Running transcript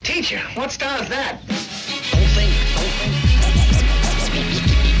Teacher, what style is that?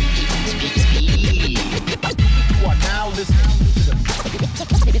 You are now listening to the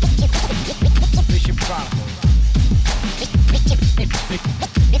Bishop Chronicles.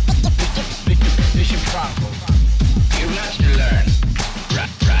 Bishop Chronicles. You must learn.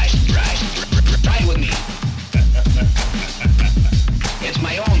 Right with me. It's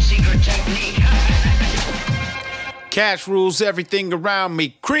my own secret technique. Cash rules everything around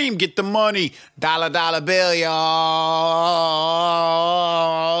me. Cream, get the money. Dollar bill, y'all.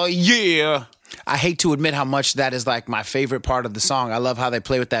 Yeah. I hate to admit how much that is like my favorite part of the song. I love how they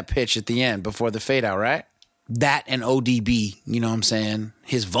play with that pitch at the end before the fade out, right? That and ODB, you know what I'm saying?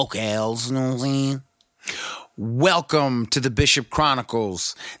 His vocals, you know what I'm saying? Welcome to the Bishop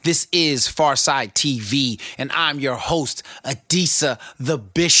Chronicles. This is Farside TV, and I'm your host, Adisa the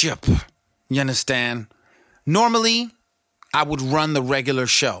Bishop. You understand? Normally, I would run the regular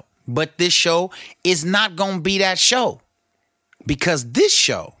show, but this show is not going to be that show because this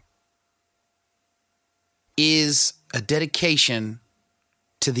show is a dedication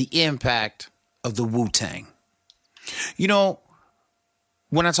to the impact of the Wu-Tang. You know,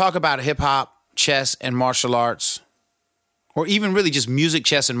 when I talk about hip hop, chess, and martial arts, or even really just music,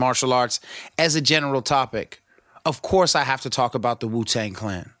 chess, and martial arts as a general topic, of course I have to talk about the Wu-Tang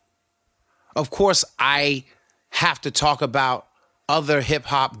Clan. Of course, I have to talk about other hip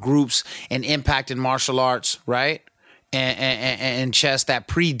hop groups and impact in martial arts, right? And chess that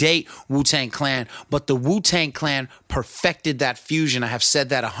predate Wu-Tang Clan. But the Wu-Tang Clan perfected that fusion. I have said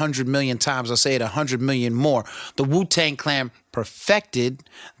that 100 million times. I'll say it 100 million more. The Wu-Tang Clan perfected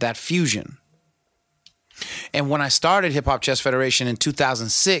that fusion. And when I started Hip Hop Chess Federation in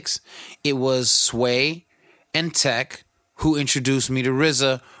 2006, it was Sway and Tech who introduced me to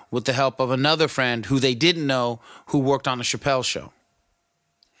RZA with the help of another friend who they didn't know who worked on the Chappelle Show.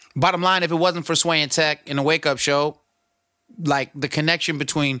 Bottom line, if it wasn't for Sway and Tech in the Wake Up Show, like the connection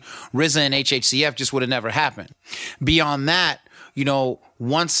between RZA and HHCF just would have never happened. Beyond that, you know,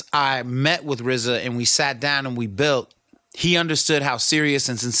 once I met with RZA and we sat down and we built, he understood how serious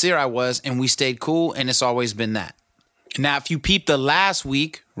and sincere I was, and we stayed cool, and it's always been that. Now, if you peep the last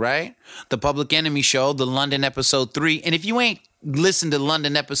week, right, the Public Enemy show, the London episode 3, and if you ain't listened to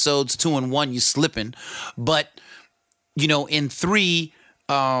London episodes 2 and 1, you slipping. But, you know, in 3,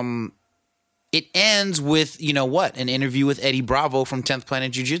 it ends with, you know what, an interview with Eddie Bravo from 10th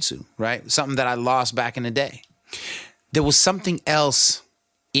Planet Jiu-Jitsu, right? Something that I lost back in the day. There was something else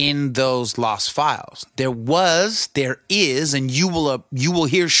in those lost files. There is, and you will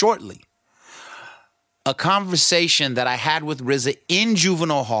hear shortly, a conversation that I had with RZA in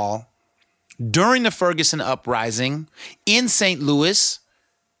Juvenile Hall during the Ferguson Uprising in St. Louis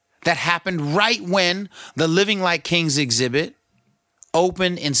that happened right when the Living Like Kings exhibit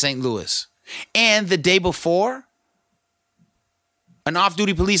opened in St. Louis. And the day before, an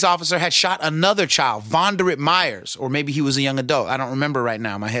off-duty police officer had shot another child, Vonderit Myers, or maybe he was a young adult. I don't remember right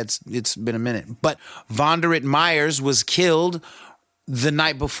now. It's been a minute. But Vonderit Myers was killed the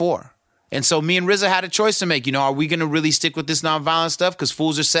night before. And so me and RZA had a choice to make. You know, are we going to really stick with this nonviolent stuff because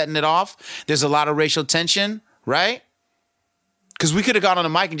fools are setting it off? There's a lot of racial tension, right? Because we could have got on the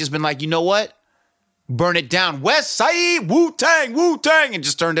mic and just been like, you know what? Burn it down. West Side, Wu-Tang, and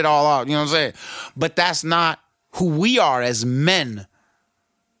just turned it all out. You know what I'm saying? But that's not who we are as men.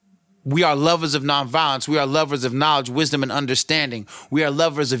 We are lovers of nonviolence. We are lovers of knowledge, wisdom, and understanding. We are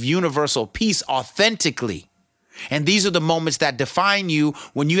lovers of universal peace authentically. And these are the moments that define you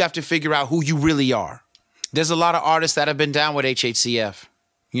when you have to figure out who you really are. There's a lot of artists that have been down with HHCF.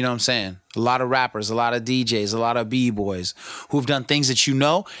 You know what I'm saying? A lot of rappers, a lot of DJs, a lot of B-boys who've done things that you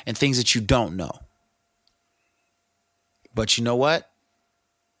know and things that you don't know. But you know what?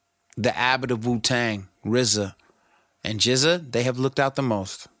 The abbot of Wu-Tang, RZA, and Jizza, they have looked out the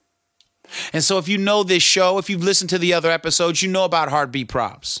most. And so if you know this show, if you've listened to the other episodes, you know about Heartbeat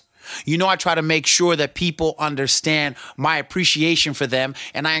Props. You know I try to make sure that people understand my appreciation for them,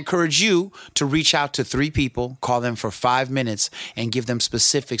 and I encourage you to reach out to 3 people, call them for 5 minutes, and give them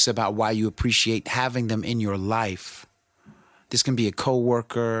specifics about why you appreciate having them in your life. This can be a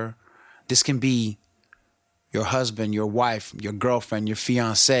coworker. This can be your husband, your wife, your girlfriend, your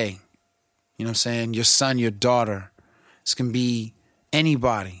fiance. You know what I'm saying? Your son, your daughter. This can be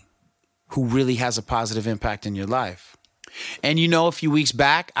anybody who really has a positive impact in your life. And you know, a few weeks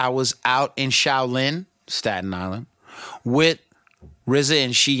back, I was out in Shaolin, Staten Island, with RZA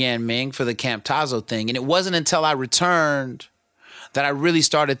and Xi'an Ming for the Camp Tazo thing. And it wasn't until I returned that I really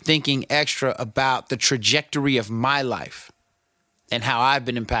started thinking extra about the trajectory of my life and how I've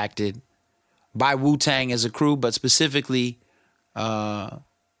been impacted by Wu-Tang as a crew, but specifically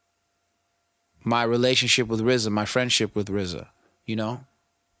my relationship with RZA, my friendship with RZA, you know?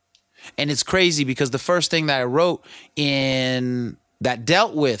 And it's crazy because the first thing that I wrote in that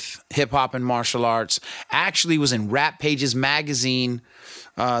dealt with hip hop and martial arts actually was in Rap Pages magazine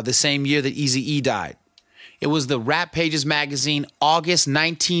the same year that Eazy-E died. It was the Rap Pages magazine, August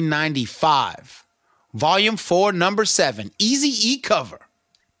 1995, volume 4, number 7, Eazy-E cover.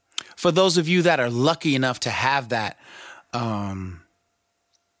 For those of you that are lucky enough to have that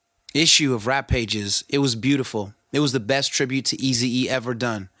issue of Rap Pages, it was beautiful. It was the best tribute to Eazy-E ever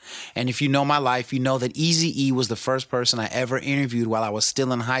done. And if you know my life, you know that Eazy-E was the first person I ever interviewed while I was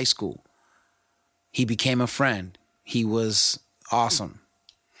still in high school. He became a friend. He was awesome.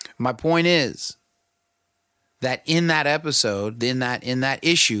 My point is that in that episode, in that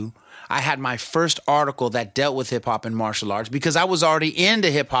issue, I had my first article that dealt with hip hop and martial arts because I was already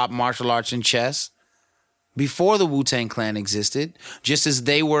into hip hop, martial arts, and chess before the Wu-Tang Clan existed, just as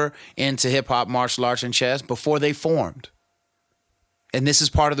they were into hip hop, martial arts, and chess before they formed. And this is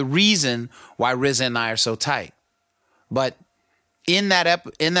part of the reason why RZA and I are so tight. But in that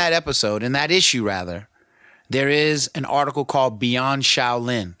episode, in that issue rather, there is an article called Beyond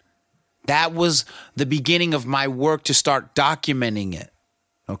Shaolin. That was the beginning of my work to start documenting it.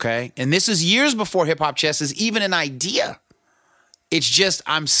 Okay? And this is years before hip hop chess is even an idea. It's just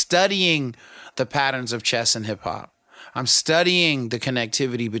I'm studying the patterns of chess and hip hop. I'm studying the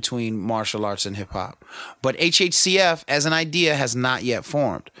connectivity between martial arts and hip hop. But HHCF as an idea has not yet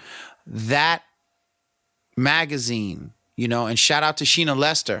formed. That magazine, you know, and shout out to Sheena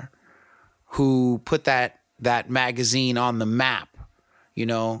Lester, who put that magazine on the map, you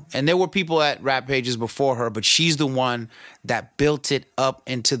know, and there were people at Rap Pages before her, but she's the one that built it up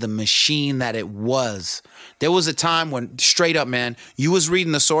into the machine that it was. There was a time when, straight up, man, you was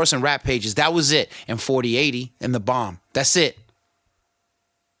reading the source and Rap Pages. That was it. And 4080 and The Bomb. That's it.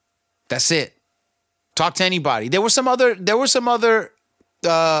 That's it. Talk to anybody. There were some other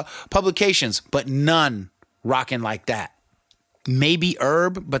publications, but none rocking like that. Maybe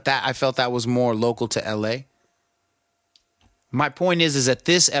Herb, but that I felt that was more local to LA. My point is that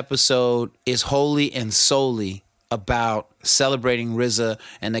this episode is wholly and solely about celebrating RZA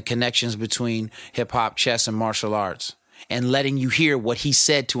and the connections between hip hop, chess, and martial arts, and letting you hear what he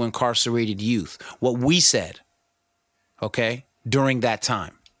said to incarcerated youth, what we said, okay, during that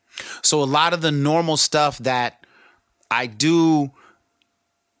time. So a lot of the normal stuff that I do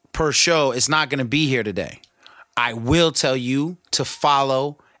per show is not going to be here today. I will tell you to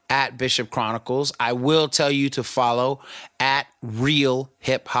follow at Bishop Chronicles. I will tell you to follow at Real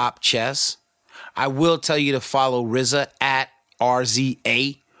Hip Hop Chess. I will tell you to follow RZA at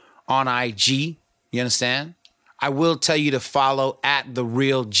RZA on IG. You understand? I will tell you to follow at The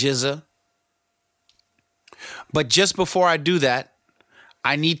Real Jizza. But just before I do that,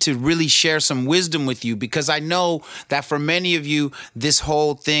 I need to really share some wisdom with you because I know that for many of you, this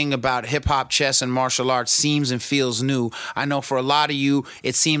whole thing about hip hop, chess, and martial arts seems and feels new. I know for a lot of you,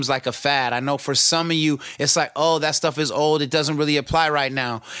 it seems like a fad. I know for some of you, it's like, oh, that stuff is old. It doesn't really apply right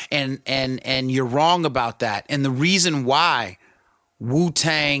now. And you're wrong about that. And the reason why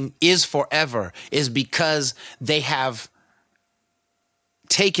Wu-Tang is forever is because they have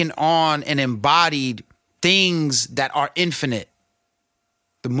taken on and embodied things that are infinite.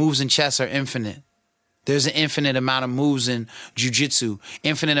 The moves in chess are infinite. There's an infinite amount of moves in jiu-jitsu,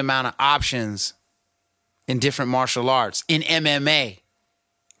 infinite amount of options in different martial arts, in MMA,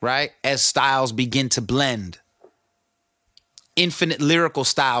 right? As styles begin to blend. Infinite lyrical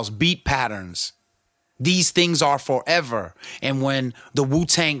styles, beat patterns. These things are forever. And when the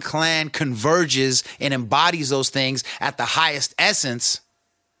Wu-Tang Clan converges and embodies those things at the highest essence,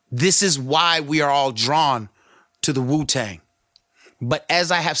 this is why we are all drawn to the Wu-Tang. But as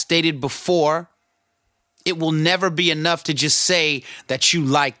I have stated before, it will never be enough to just say that you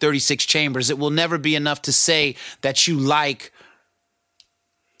like 36 Chambers. It will never be enough to say that you like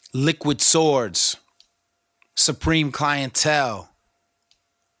Liquid Swords, Supreme Clientele,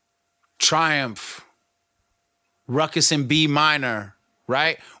 Triumph, Ruckus in B minor,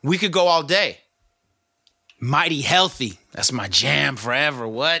 right? We could go all day. Mighty Healthy, that's my jam forever.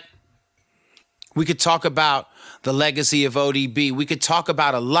 What? We could talk about the legacy of ODB. We could talk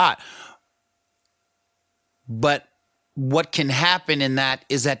about a lot. But what can happen in that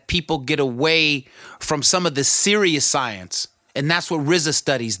is that people get away from some of the serious science. And that's what RZA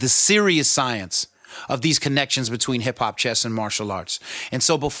studies, the serious science of these connections between hip hop, chess, and martial arts. And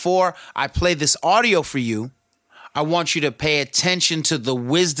so before I play this audio for you, I want you to pay attention to the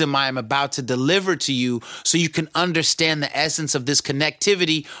wisdom I am about to deliver to you so you can understand the essence of this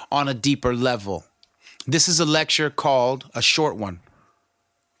connectivity on a deeper level. This is a lecture called, a short one,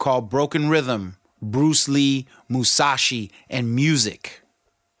 called Broken Rhythm, Bruce Lee, Musashi, and Music.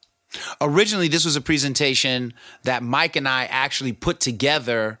 Originally, this was a presentation that Mike and I actually put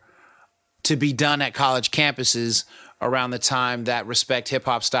together to be done at college campuses around the time that Respect, Hip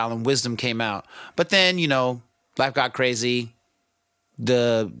Hop, Style, and Wisdom came out. But then, life got crazy.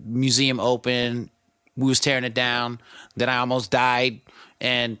 The museum opened. We was tearing it down. Then I almost died,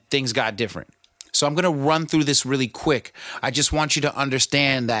 and things got different. So I'm going to run through this really quick. I just want you to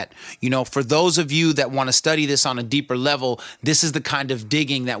understand that, for those of you that want to study this on a deeper level, this is the kind of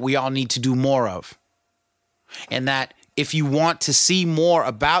digging that we all need to do more of. And that if you want to see more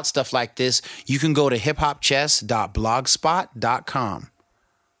about stuff like this, you can go to hiphopchess.blogspot.com.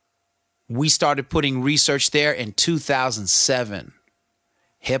 We started putting research there in 2007.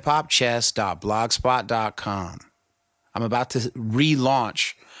 hiphopchess.blogspot.com. I'm about to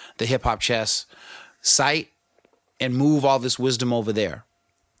relaunch the Hip Hop Chess site and move all this wisdom over there.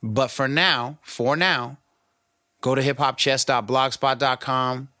 But for now, go to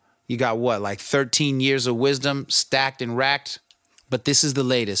hiphopchess.blogspot.com. You got like 13 years of wisdom stacked and racked. But this is the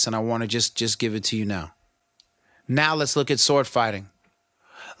latest, and I want to just give it to you now. Now let's look at sword fighting.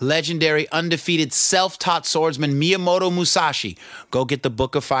 Legendary, undefeated, self-taught swordsman Miyamoto Musashi. Go get the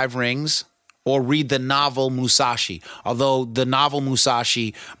Book of Five Rings or read the novel Musashi. Although the novel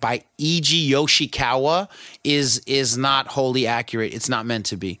Musashi by Eiji Yoshikawa is not wholly accurate. It's not meant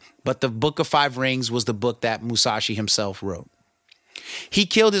to be. But the Book of Five Rings was the book that Musashi himself wrote. He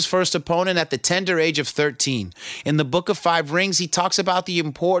killed his first opponent at the tender age of 13. In the Book of Five Rings, he talks about the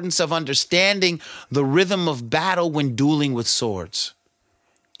importance of understanding the rhythm of battle when dueling with swords.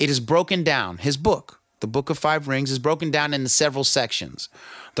 It is broken down. His book, the Book of Five Rings, is broken down into several sections.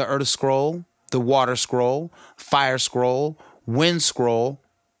 The Earth Scroll, the Water Scroll, Fire Scroll, Wind Scroll,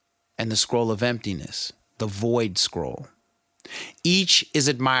 and the Scroll of Emptiness, the Void Scroll. Each is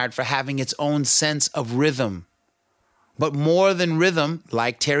admired for having its own sense of rhythm. But more than rhythm,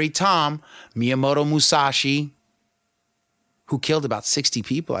 like Terry Tom, Miyamoto Musashi, who killed about 60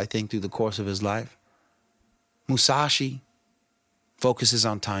 people, I think, through the course of his life, Musashi focuses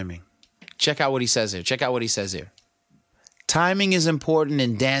on timing. Check out what he says here. Timing is important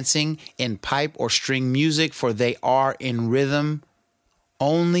in dancing, in pipe or string music, for they are in rhythm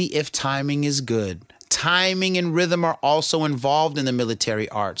only if timing is good. Timing and rhythm are also involved in the military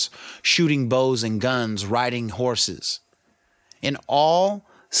arts, shooting bows and guns, riding horses. In all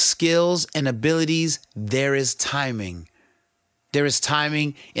skills and abilities, there is timing. There is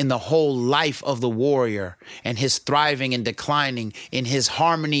timing in the whole life of the warrior and his thriving and declining, in his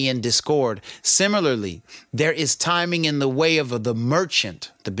harmony and discord. Similarly, there is timing in the way of the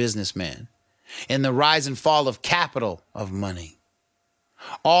merchant, the businessman, in the rise and fall of capital, of money.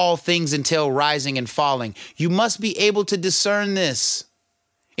 All things entail rising and falling. You must be able to discern this.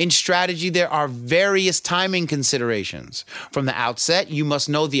 In strategy, there are various timing considerations. From the outset, you must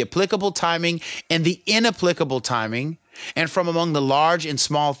know the applicable timing and the inapplicable timing, and from among the large and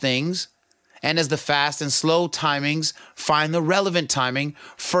small things, and as the fast and slow timings, find the relevant timing,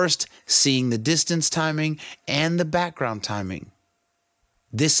 first seeing the distance timing and the background timing.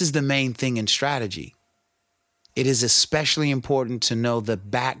 This is the main thing in strategy. It is especially important to know the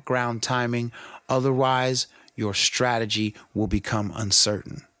background timing, otherwise your strategy will become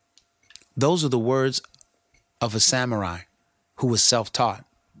uncertain. Those are the words of a samurai who was self-taught.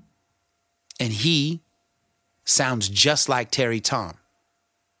 And he sounds just like Terry Tom.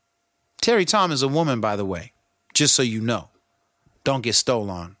 Terry Tom is a woman, by the way, just so you know. Don't get stole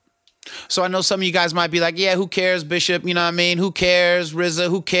on. So I know some of you guys might be like, yeah, who cares, Bishop? You know what I mean? Who cares, RZA?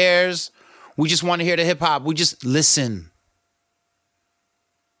 Who cares? We just want to hear the hip hop. We just listen.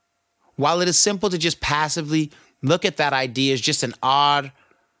 While it is simple to just passively look at that idea as just an odd,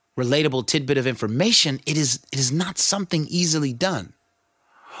 relatable tidbit of information, it is not something easily done.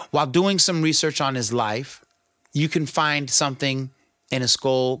 While doing some research on his life, you can find something in a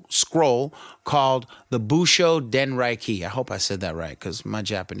scroll called the Busho Denraiki. I hope I said that right because my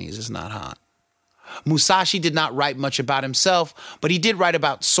Japanese is not hot. Musashi did not write much about himself, but he did write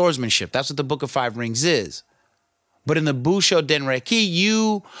about swordsmanship. That's what the Book of Five Rings is. But in the Busho Denraiki,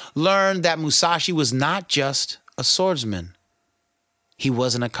 you learn that Musashi was not just a swordsman. He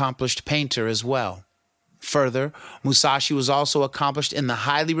was an accomplished painter as well. Further, Musashi was also accomplished in the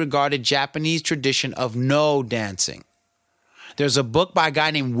highly regarded Japanese tradition of no dancing. There's a book by a guy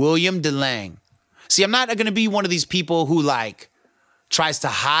named William DeLange. See, I'm not going to be one of these people who tries to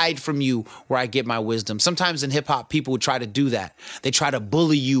hide from you where I get my wisdom. Sometimes in hip hop, people would try to do that. They try to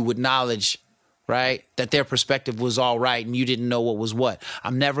bully you with knowledge, right? That their perspective was all right and you didn't know what was what.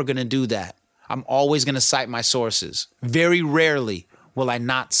 I'm never going to do that. I'm always going to cite my sources. Very rarely will I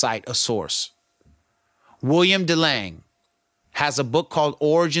not cite a source. William DeLange has a book called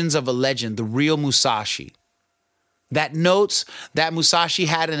Origins of a Legend, The Real Musashi, that notes that Musashi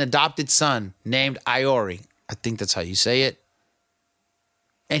had an adopted son named Iori. I think that's how you say it.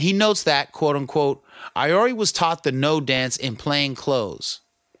 And he notes that, quote unquote, Iori was taught the no dance in plain clothes.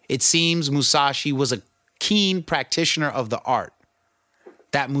 It seems Musashi was a keen practitioner of the art,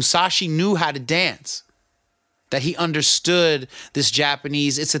 that Musashi knew how to dance, that he understood this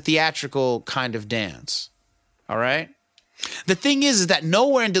Japanese, it's a theatrical kind of dance. All right? The thing is that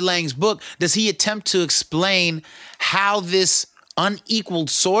nowhere in DeLange's book does he attempt to explain how this unequaled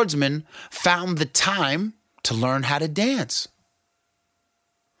swordsman found the time to learn how to dance.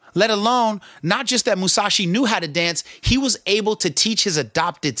 Let alone, not just that Musashi knew how to dance, he was able to teach his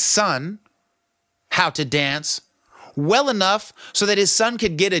adopted son how to dance well enough so that his son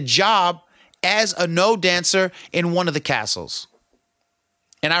could get a job as a no dancer in one of the castles.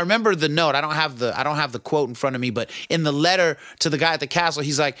 And I remember the note. I don't have the quote in front of me, but in the letter to the guy at the castle,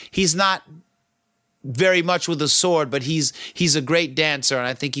 he's like, he's not very much with a sword, but he's a great dancer, and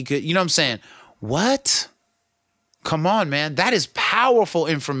I think he could, you know what I'm saying? What? Come on, man. That is powerful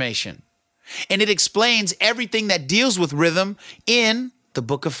information. And it explains everything that deals with rhythm in the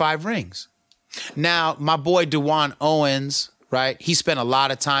Book of Five Rings. Now, my boy Dewan Owens, right? He spent a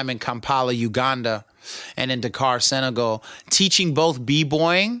lot of time in Kampala, Uganda, and in Dakar, Senegal, teaching both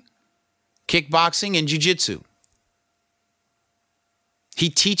b-boying, kickboxing, and jiu-jitsu. He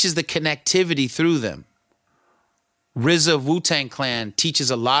teaches the connectivity through them. RZA of Wu-Tang Clan teaches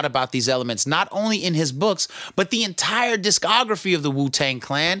a lot about these elements, not only in his books, but the entire discography of the Wu-Tang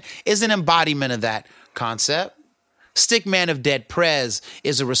Clan is an embodiment of that concept. Stickman of Dead Prez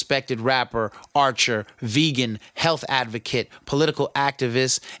is a respected rapper, archer, vegan, health advocate, political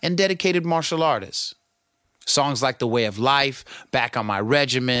activist, and dedicated martial artist. Songs like The Way of Life, Back on My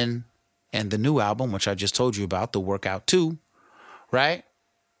Regimen, and the new album, which I just told you about, The Workout 2, right?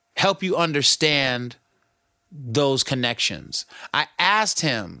 Help you understand those connections. I asked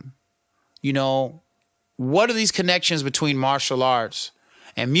him, what are these connections between martial arts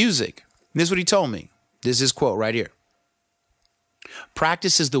and music? This is what he told me. This is his quote right here.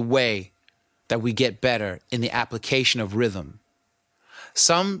 Practice is the way that we get better in the application of rhythm.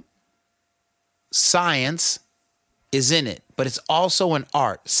 Some science is in it, but it's also an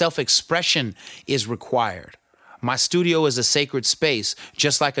art. Self-expression is required. My studio is a sacred space,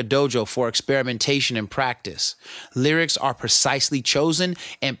 just like a dojo for experimentation and practice. Lyrics are precisely chosen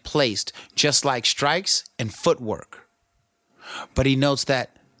and placed, just like strikes and footwork. But he notes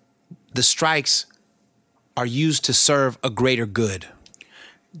that the strikes are used to serve a greater good.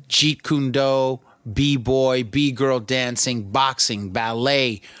 Jeet Kune Do, B-boy, B-girl dancing, boxing,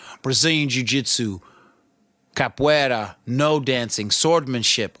 ballet, Brazilian jiu-jitsu, capoeira, no dancing,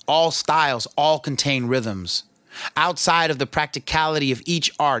 swordsmanship, all styles, all contain rhythms. Outside of the practicality of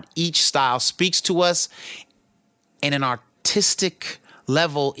each art, each style speaks to us in an artistic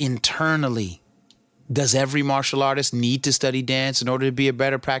level internally. Does every martial artist need to study dance in order to be a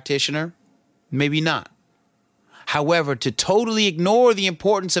better practitioner? Maybe not. However, to totally ignore the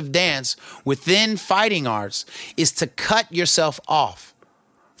importance of dance within fighting arts is to cut yourself off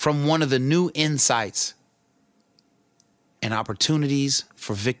from one of the new insights and opportunities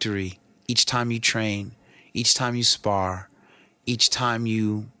for victory each time you train, each time you spar, each time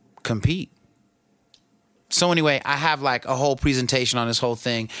you compete. So anyway, I have like a whole presentation on this whole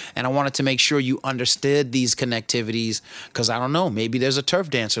thing, and I wanted to make sure you understood these connectivities, because I don't know, maybe there's a turf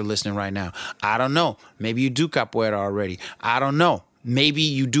dancer listening right now. I don't know. Maybe you do capoeira already. I don't know. Maybe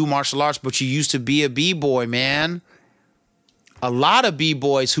you do martial arts, but you used to be a b-boy, man. A lot of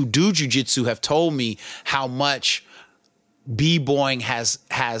b-boys who do jiu-jitsu have told me how much b-boying has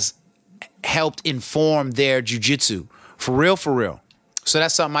helped inform their jiu-jitsu. For real, for real. So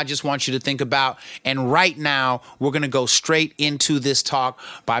that's something I just want you to think about. And right now, we're going to go straight into this talk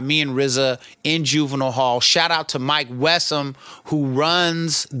by me and RZA in Juvenile Hall. Shout out to Mike Wessam, who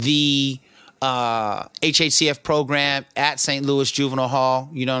runs the HHCF program at St. Louis Juvenile Hall.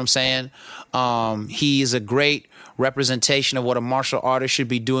 You know what I'm saying? He is a great representation of what a martial artist should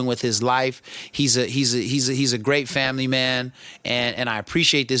be doing with his life. He's a great family man, and I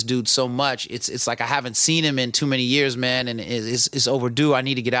appreciate this dude so much. It's like I haven't seen him in too many years, man, and it's overdue. I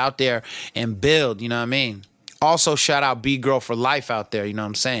need to get out there and build, you know what I mean? Also, shout out B-Girl for Life out there, you know what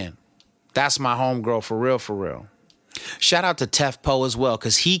I'm saying? That's my homegirl for real, for real. Shout out to Tef Poe as well,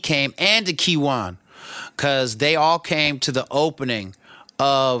 because he came, and to Kiwan, because they all came to the opening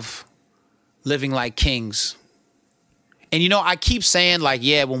of Living Like Kings And, you know, I keep saying, like,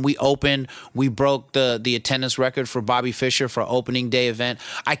 yeah, when we opened, we broke the attendance record for Bobby Fischer for opening day event.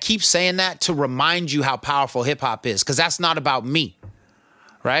 I keep saying that to remind you how powerful hip hop is, because that's not about me,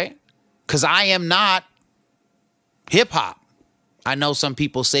 right? Because I am not hip hop. I know some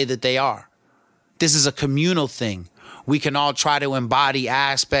people say that they are. This is a communal thing. We can all try to embody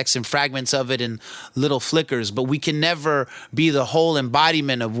aspects and fragments of it in little flickers, but we can never be the whole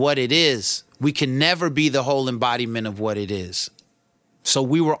embodiment of what it is. We can never be the whole embodiment of what it is. So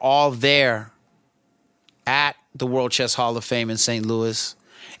we were all there at the World Chess Hall of Fame in St. Louis,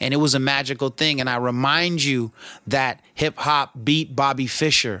 and it was a magical thing. And I remind you that hip hop beat Bobby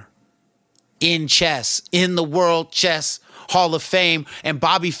Fischer in chess, in the World Chess Hall of Fame, and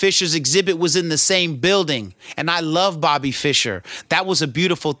Bobby Fischer's exhibit was in the same building. And I love Bobby Fischer. That was a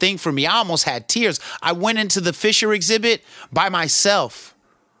beautiful thing for me. I almost had tears. I went into the Fischer exhibit by myself.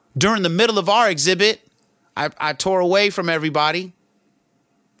 During the middle of our exhibit, I tore away from everybody,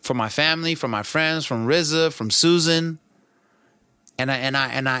 from my family, from my friends, from RZA, from Susan, and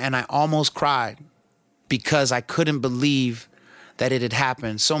I almost cried because I couldn't believe that it had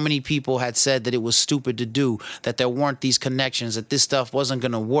happened. So many people had said that it was stupid to do, that there weren't these connections, that this stuff wasn't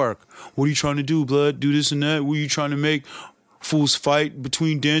gonna work. What are you trying to do, blood? Do this and that? What are you trying to make? Fools fight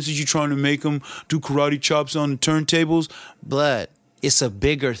between dancers? You trying to make them do karate chops on the turntables? Blood. It's a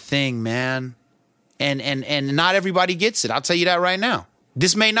bigger thing, man. And not everybody gets it. I'll tell you that right now.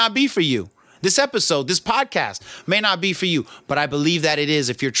 This may not be for you. This episode, this podcast may not be for you, but I believe that it is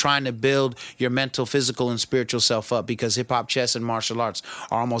if you're trying to build your mental, physical, and spiritual self up, because hip hop, chess, and martial arts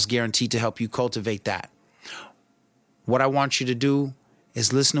are almost guaranteed to help you cultivate that. What I want you to do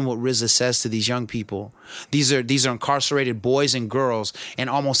is listen to what RZA says to these young people. These are incarcerated boys and girls, and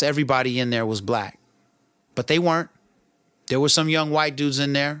almost everybody in there was black. But they weren't. There were some young white dudes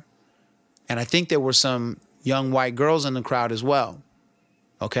in there, and I think there were some young white girls in the crowd as well,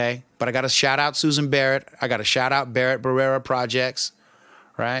 okay? But I got to shout out Susan Barrett. I got to shout out Barrett Barrera Projects,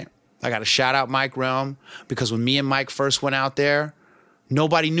 right? I got to shout out Mike Realm, because when me and Mike first went out there,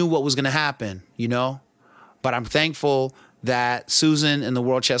 nobody knew what was going to happen, you know? But I'm thankful that Susan and the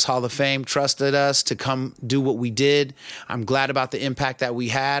World Chess Hall of Fame trusted us to come do what we did. I'm glad about the impact that we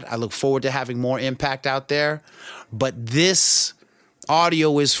had. I look forward to having more impact out there. But this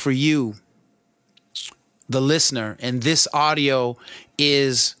audio is for you, the listener, and this audio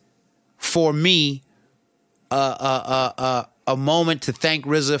is for me a moment to thank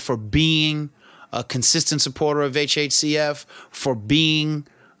RZA for being a consistent supporter of HHCF, for being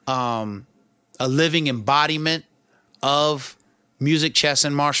a living embodiment of music, chess,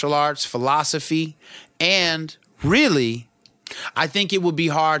 and martial arts, philosophy, and really, I think it would be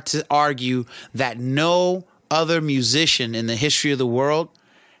hard to argue that no other musician in the history of the world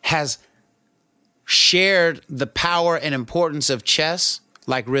has shared the power and importance of chess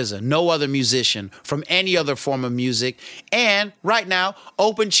like RZA. No other musician from any other form of music. And right now,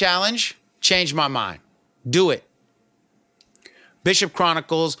 open challenge, change my mind. Do it. Bishop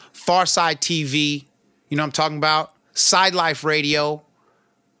Chronicles, Farside TV, you know what I'm talking about? Side Life Radio.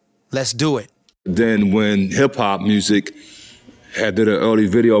 Let's do it. Then when hip-hop music did an early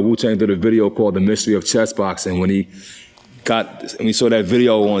video, Wu-Tang did a video called The Mystery of Chess Boxing. When he saw that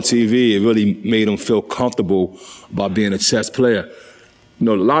video on TV, it really made him feel comfortable about being a chess player. You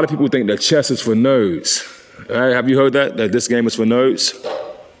know, a lot of people think that chess is for nerds. Right? Have you heard that this game is for nerds?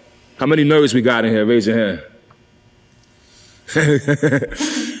 How many nerds we got in here? Raise your hand.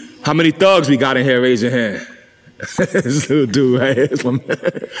 How many thugs we got in here? Raise your hand. This little dude right here. It's my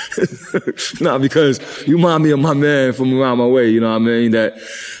man. No, because you remind me of my man from around my way, you know what I mean? That,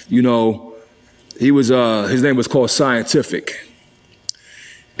 you know, he was, his name was called Scientific.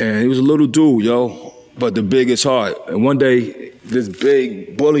 And he was a little dude, yo, but the biggest heart. And one day, this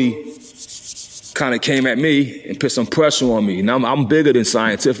big bully kind of came at me and put some pressure on me. Now, I'm bigger than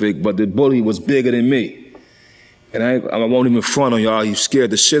Scientific, but the bully was bigger than me. And I won't even front on y'all, he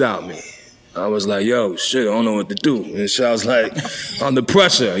scared the shit out of me. I was like, yo, shit, I don't know what to do. And so I was like, under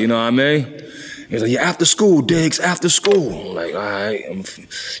pressure, you know what I mean? He was like, yeah, after school, Diggs, after school. I'm like, all right, I'm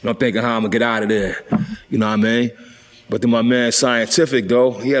thinking how I'm gonna get out of there, you know what I mean? But then my man Scientific,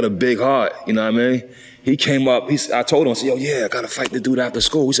 though, he had a big heart, you know what I mean? He came up, I told him, I said, yo, yeah, I gotta fight the dude after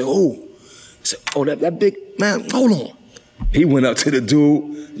school. He said, who? I said, oh, that big man, hold on. He went up to the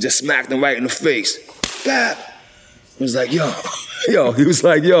dude, just smacked him right in the face. Bap! He was like, yo, he was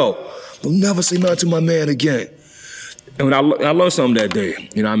like, yo, don't never say nothing to my man again. And when I learned something that day,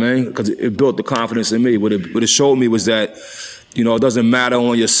 you know what I mean? Because it built the confidence in me. What it showed me was that, you know, it doesn't matter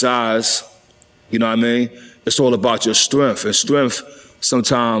on your size, you know what I mean? It's all about your strength. And strength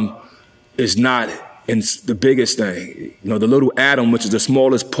sometimes is not And the biggest thing, the little atom, which is the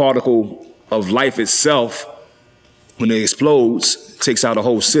smallest particle of life itself, when it explodes, takes out a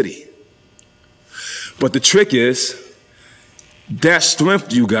whole city. But the trick is, that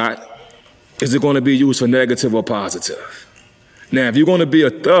strength you got, is it going to be used for negative or positive? Now, if you're going to be a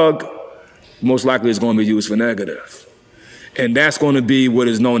thug, most likely it's going to be used for negative. And that's going to be what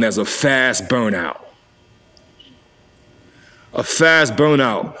is known as a fast burnout. A fast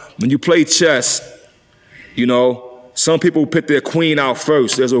burnout. When you play chess, some people put their queen out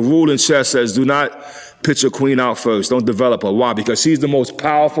first. There's a rule in chess that says do not put your queen out first. Don't develop her. Why? Because she's the most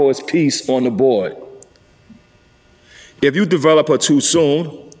powerful piece on the board. If you develop her too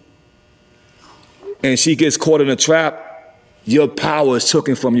soon and she gets caught in a trap, your power is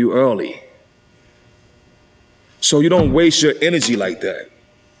taken from you early. So you don't waste your energy like that.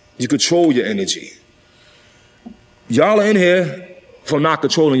 You control your energy. Y'all are in here for not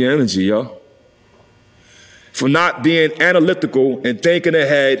controlling your energy, yo. For not being analytical and thinking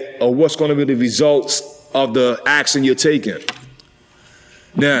ahead of what's going to be the results of the action you're taking.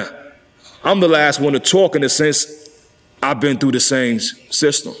 Now, I'm the last one to talk in the sense I've been through the same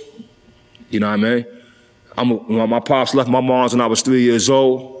system. You know what I mean? My pops left my mom's when I was 3 years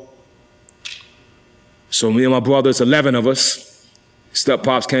old. So me and my brothers, 11 of us, step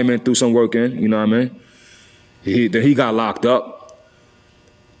pops came in, threw some work in, you know what I mean? Then he got locked up.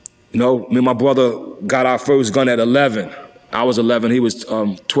 Me and my brother got our first gun at 11. I was 11, he was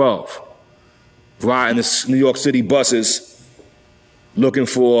 12. Riding the New York City buses looking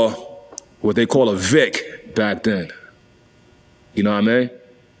for what they call a Vic back then. You know what I mean?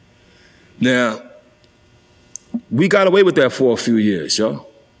 Now, we got away with that for a few years, yo.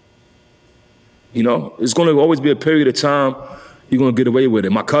 It's going to always be a period of time you're going to get away with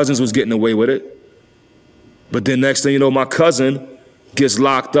it. My cousins was getting away with it. But then next thing you know, my cousin gets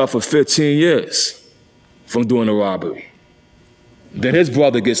locked up for 15 years from doing a robbery. Then his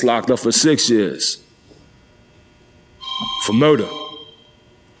brother gets locked up for 6 years for murder.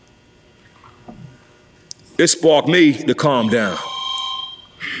 It sparked me to calm down.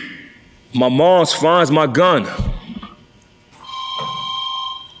 My mom finds my gun.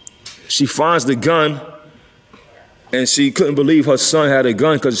 She finds the gun, and she couldn't believe her son had a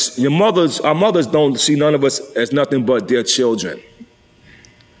gun because our mothers don't see none of us as nothing but their children.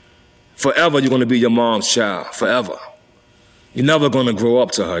 Forever, you're going to be your mom's child, forever. You're never going to grow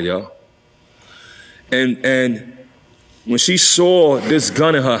up to her, yo. And when she saw this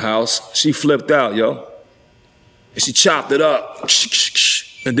gun in her house, she flipped out, yo. And she chopped it up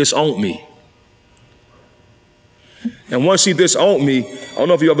and disowned me. And once she disowned me, I don't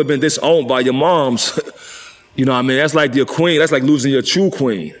know if you've ever been disowned by your moms. You know what I mean? That's like your queen. That's like losing your true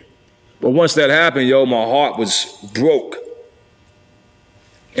queen. But once that happened, yo, my heart was broke.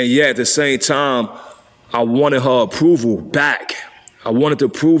 And yet at the same time, I wanted her approval back. I wanted to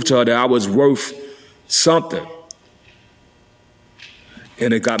prove to her that I was worth something.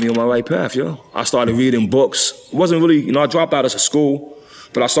 And it got me on my right path, yo. I started reading books. It wasn't really, I dropped out of school,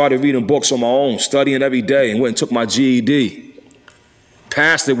 but I started reading books on my own, studying every day, and went and took my GED.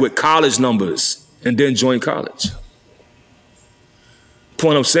 Passed it with college numbers, and then joined college.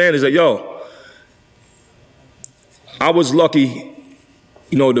 Point I'm saying is that, yo, I was lucky,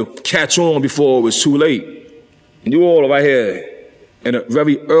 to catch on before it was too late. And you all right here in a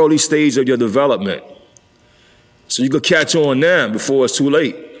very early stage of your development. So you could catch on now before it's too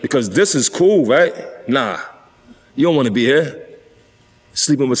late. Because this is cool, right? Nah, you don't want to be here.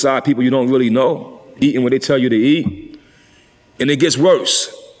 Sleeping beside people you don't really know. Eating what they tell you to eat. And it gets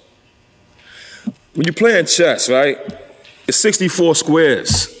worse. When you're playing chess, right? It's 64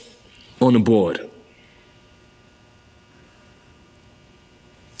 squares on the board.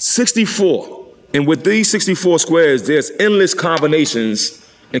 64. And with these 64 squares, there's endless combinations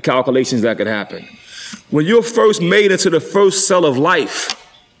and calculations that could happen. When you're first made into the first cell of life,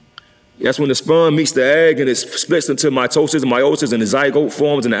 that's when the sperm meets the egg and it splits into mitosis and meiosis and the zygote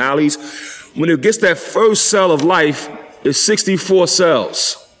forms and the alleles. When it gets that first cell of life, it's 64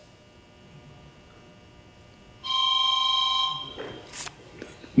 cells.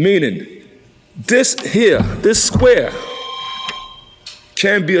 Meaning, this here, this square,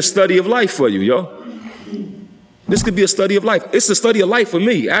 can be a study of life for you, yo. This could be a study of life. It's a study of life for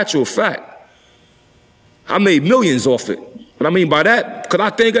me, actual fact. I made millions off it. What I mean by that, because I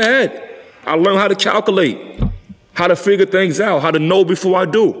think ahead. I learned how to calculate, how to figure things out, how to know before I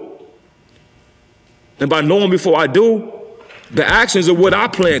do. And by knowing before I do, the actions are what I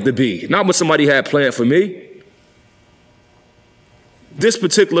planned to be, not what somebody had planned for me. This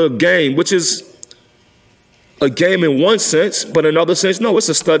particular game, which is a game in one sense, but in another sense, no, it's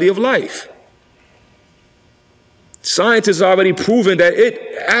a study of life. Scientists have already proven that it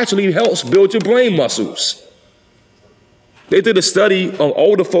actually helps build your brain muscles. They did a study of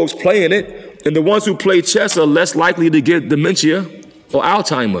older folks playing it, and the ones who play chess are less likely to get dementia or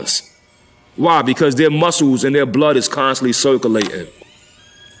Alzheimer's. Why? Because their muscles and their blood is constantly circulating.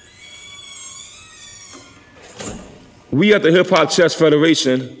 We at the Hip Hop Chess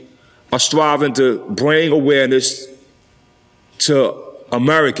Federation are striving to bring awareness to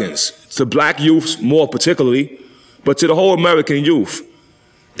Americans, to black youths more particularly, but to the whole American youth,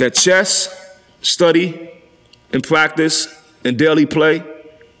 that chess, study, and practice, and daily play,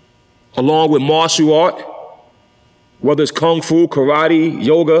 along with martial art, whether it's kung fu, karate,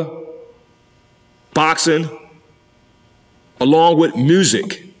 yoga, boxing, along with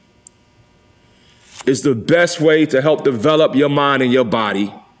music, is the best way to help develop your mind and your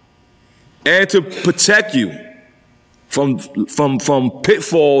body and to protect you from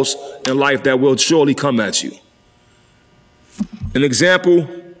pitfalls in life that will surely come at you. An example,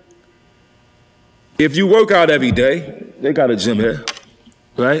 if you work out every day, they got a gym here,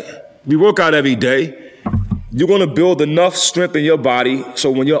 right? If you work out every day, you're gonna build enough strength in your body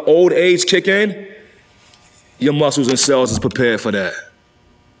so when your old age kick in, your muscles and cells is prepared for that.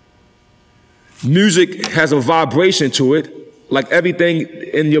 Music has a vibration to it, like everything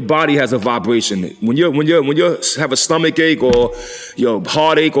in your body has a vibration. When you have a stomach ache or your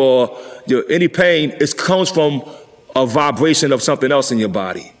heartache or any pain, it comes from a vibration of something else in your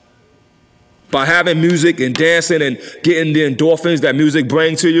body. By having music and dancing and getting the endorphins that music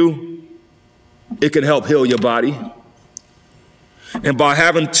brings to you, it can help heal your body. And by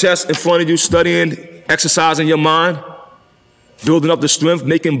having chess in front of you, studying, exercising your mind, building up the strength,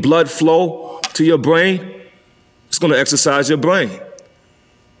 making blood flow to your brain, it's going to exercise your brain.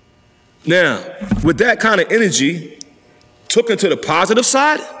 Now, with that kind of energy, took into the positive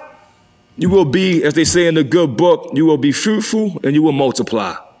side, you will be, as they say in the good book, you will be fruitful and you will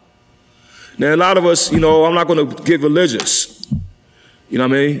multiply. Now, a lot of us, I'm not going to get religious, you know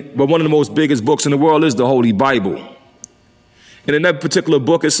what I mean? But one of the most biggest books in the world is the Holy Bible. And in that particular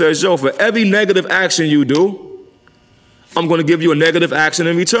book, it says, for every negative action you do, I'm going to give you a negative action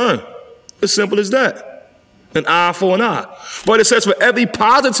in return. As simple as that. An eye for an eye. But it says for every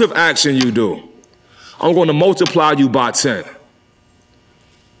positive action you do, I'm going to multiply you by 10.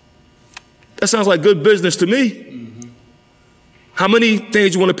 That sounds like good business to me. Mm-hmm. How many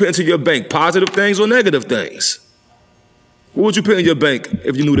things you want to put into your bank? Positive things or negative things? What would you put in your bank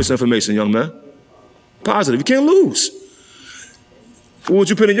if you knew this information, young man? Positive. You can't lose. What would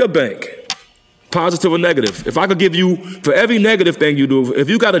you put in your bank? Positive or negative? If I could give you, for every negative thing you do, if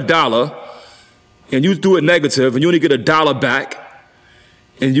you got $1 and you do it negative and you only get $1 back,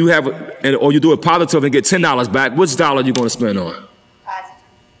 and you have, or you do it positive and get $10 back, which dollar are you going to spend on? Positive.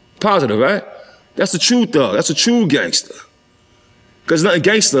 Positive, right? That's the true thug. That's a true gangster. Because there's nothing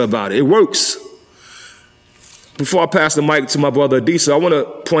gangster about it. It works. Before I pass the mic to my brother Adisa, I want to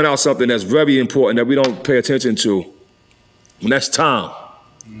point out something that's very important that we don't pay attention to, and that's time.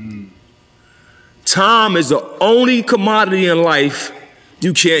 Time is the only commodity in life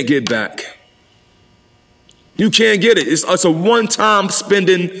you can't get back. You can't get it. It's a one-time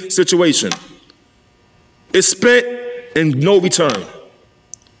spending situation. It's spent and no return.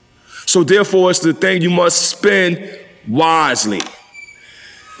 So therefore, it's the thing you must spend wisely.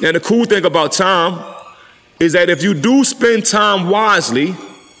 Now, the cool thing about time is that if you do spend time wisely,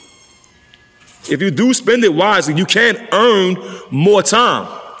 if you do spend it wisely, you can earn more time.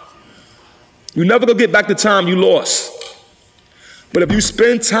 You're never going to get back the time you lost. But if you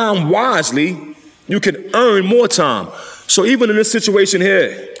spend time wisely, you can earn more time. So even in this situation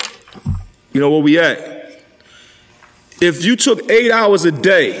here, where we at? If you took 8 hours a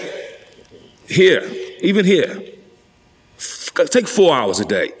day here, even here, take 4 hours a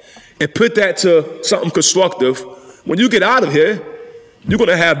day and put that to something constructive, when you get out of here, you're going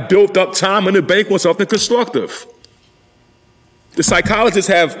to have built up time in the bank on something constructive. The psychologists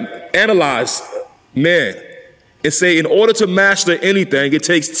have analyzed man and say in order to master anything, it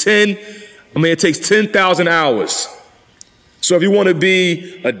takes 10,000 hours. So if you want to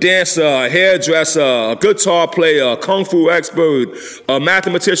be a dancer, a hairdresser, a guitar player, a kung fu expert, a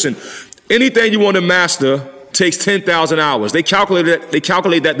mathematician, anything you want to master takes 10,000 hours. They calculate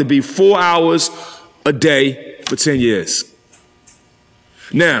that to be 4 hours a day for 10 years.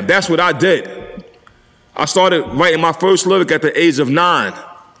 Now, that's what I did. I started writing my first lyric at the age of 9.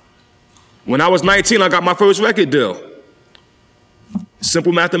 When I was 19, I got my first record deal.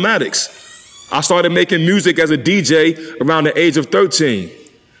 Simple mathematics. I started making music as a DJ around the age of 13.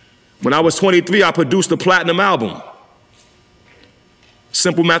 When I was 23, I produced a platinum album.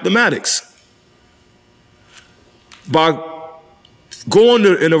 Simple mathematics. by going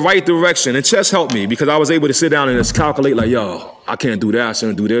in the right direction, and chess helped me because I was able to sit down and just calculate like, yo, I can't do that, I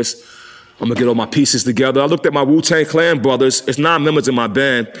shouldn't do this. I'm gonna get all my pieces together. I looked at my Wu-Tang Clan brothers, it's 9 members in my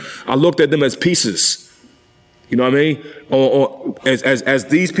band. I looked at them as pieces. You know what I mean? Or as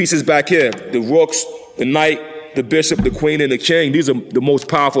these pieces back here, the rooks, the knight, the bishop, the queen, and the king, these are the most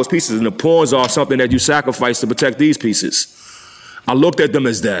powerful pieces, and the pawns are something that you sacrifice to protect these pieces. I looked at them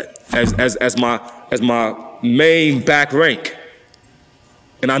as that, as my main back rank.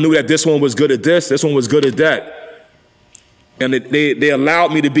 And I knew that this one was good at this one was good at that. And they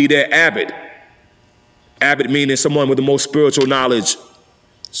allowed me to be their abbot. Abbot meaning someone with the most spiritual knowledge,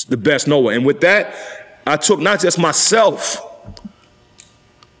 the best knower. And with that, I took not just myself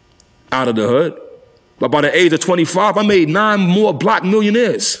out of the hood, but by the age of 25, I made 9 more black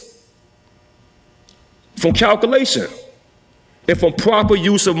millionaires from calculation and from proper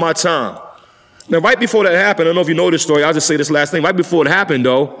use of my time. Now, right before that happened, I don't know if you know this story, I'll just say this last thing. Right before it happened,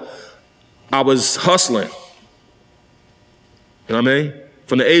 though, I was hustling. You know what I mean?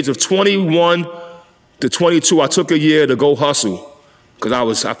 From the age of 21 to 22, I took a year to go hustle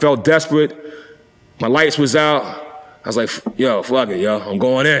because I felt desperate. My lights was out. I was like, yo, fuck it, yo, I'm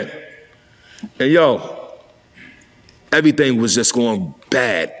going in. And yo, everything was just going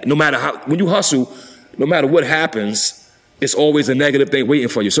bad. No matter how, when you hustle, no matter what happens, it's always a negative thing waiting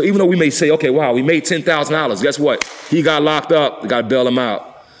for you. So even though we may say, okay, wow, we made $10,000, guess what? He got locked up, we got to bail him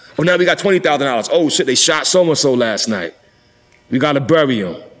out. Oh, now we got $20,000. Oh shit, they shot so-and-so last night. We got to bury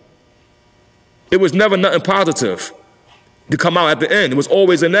him. It was never nothing positive to come out at the end. It was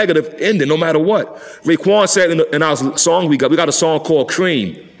always a negative ending, no matter what. Raekwon said in our song we got a song called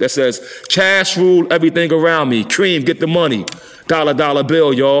Cream that says, cash rule everything around me. Cream, get the money. Dollar, dollar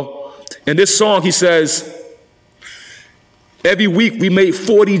bill, y'all. In this song, he says, every week we made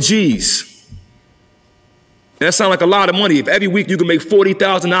 40 G's. And that sounds like a lot of money. If every week you can make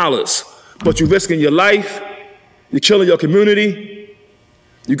 $40,000, but you're risking your life, you're killing your community,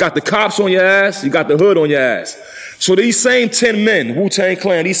 you got the cops on your ass, you got the hood on your ass. So these same 10 men, Wu-Tang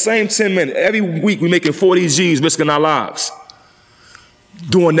Clan, these same 10 men, every week we making 40 G's, risking our lives,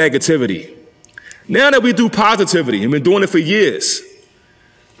 doing negativity. Now that we do positivity, and been doing it for years,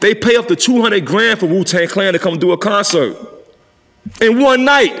 they pay up to $200,000 for Wu-Tang Clan to come do a concert in one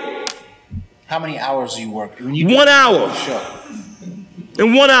night. How many hours do you work? 1 hour.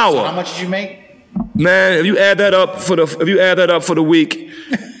 In 1 hour. So how much did you make? Man, if you add that up for the week,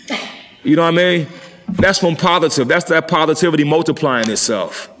 you know what I mean? That's from positive. That's that positivity multiplying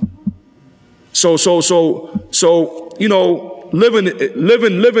itself. So you know, living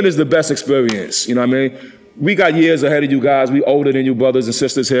is the best experience. You know what I mean? We got years ahead of you guys. We older than you brothers and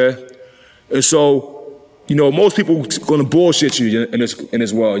sisters here, and so you know most people gonna bullshit you in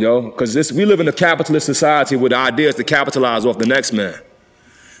this world, yo, because we live in a capitalist society where the idea is to capitalize off the next man.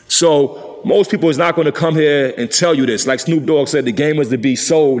 So most people is not going to come here and tell you this. Like Snoop Dogg said, the game is to be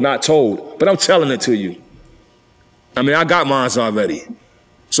sold, not told. But I'm telling it to you. I mean, I got mine already.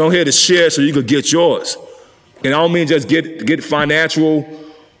 So I'm here to share so you could get yours. And I don't mean just get financial, you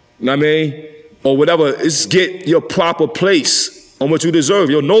know what I mean, or whatever. It's get your proper place on what you deserve.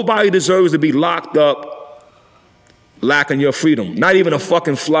 Yo, nobody deserves to be locked up lacking your freedom. Not even a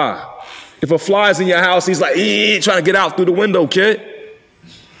fucking fly. If a fly is in your house, he's like, trying to get out through the window, kid.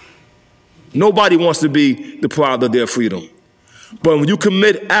 Nobody wants to be deprived of their freedom. But when you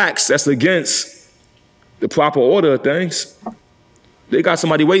commit acts that's against the proper order of things, they got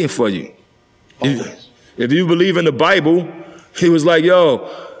somebody waiting for you. If you believe in the Bible, he was like, yo,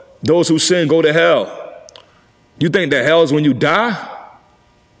 those who sin go to hell. You think that hell is when you die?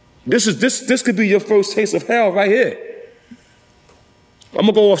 This could be your first taste of hell right here. I'm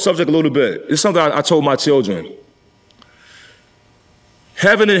gonna go off subject a little bit. It's something I told my children.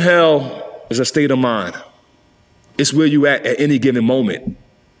 Heaven and hell is a state of mind. It's where you at any given moment.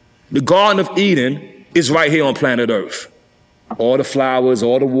 The Garden of Eden is right here on planet Earth. All the flowers,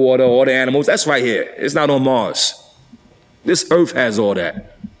 all the water, all the animals, that's right here. It's not on Mars. This Earth has all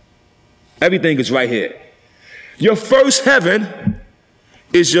that. Everything is right here. Your first heaven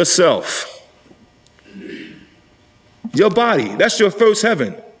is yourself. Your body, that's your first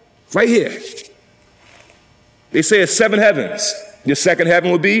heaven. Right here. They say it's 7 heavens. Your second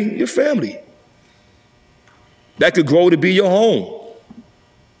heaven would be your family. That could grow to be your home.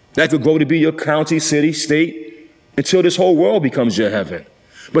 That could grow to be your county, city, state, until this whole world becomes your heaven.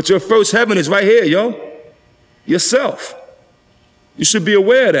 But your first heaven is right here, yo. Yourself. You should be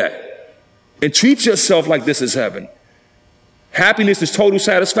aware of that. And treat yourself like this is heaven. Happiness is total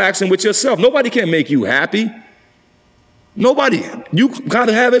satisfaction with yourself. Nobody can make you happy. Nobody. You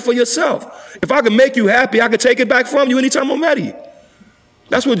gotta have it for yourself. If I can make you happy, I can take it back from you anytime I'm ready.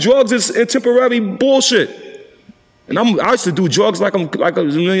 That's what drugs is, and temporary bullshit. And I used to do drugs like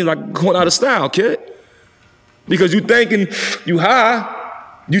going out of style, kid. Because you thinking you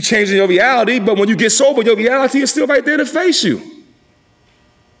high, you changing your reality, but when you get sober, your reality is still right there to face you.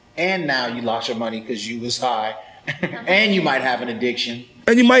 And now you lost your money because you was high. And you might have an addiction.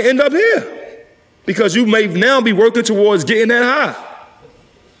 And you might end up here. Because you may now be working towards getting that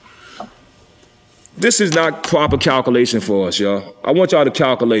high. This is not proper calculation for us, y'all. I want y'all to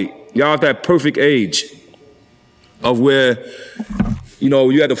calculate. Y'all have that perfect age of where,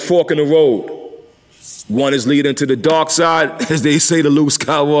 you had a fork in the road. One is leading to the dark side, as they say to Luke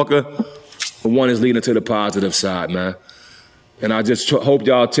Skywalker, and one is leading to the positive side, man. And I just hope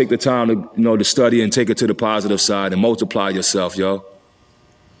y'all take the time to, to study and take it to the positive side and multiply yourself, yo.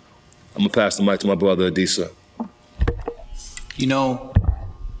 I'm gonna pass the mic to my brother, Adisa.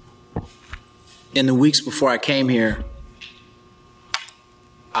 In the weeks before I came here,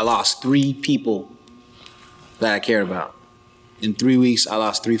 I lost 3 people that I cared about. In 3 weeks, I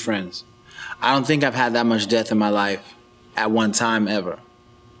lost 3 friends. I don't think I've had that much death in my life at one time ever.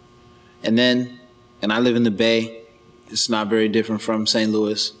 And I live in the Bay. It's not very different from St.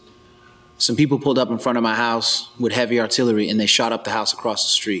 Louis. Some people pulled up in front of my house with heavy artillery and they shot up the house across the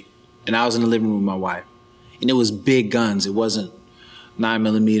street. And I was in the living room with my wife. And it was big guns. It wasn't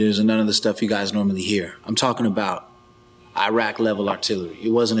 9mm and none of the stuff you guys normally hear. I'm talking about Iraq level artillery. It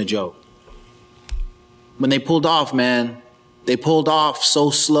wasn't a joke. When they pulled off, man, they pulled off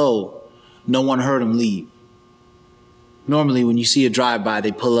so slow, no one heard them leave. Normally, when you see a drive-by,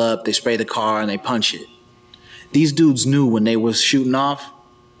 they pull up, they spray the car, and they punch it. These dudes knew when they were shooting off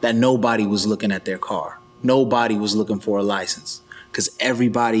that nobody was looking at their car. Nobody was looking for a license because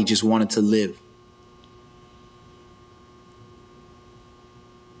everybody just wanted to live.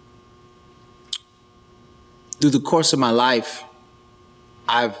 Through the course of my life,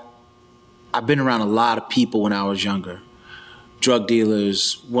 I've been around a lot of people when I was younger. Drug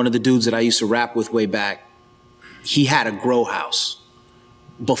dealers. One of the dudes that I used to rap with way back, he had a grow house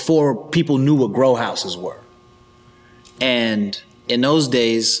before people knew what grow houses were. And in those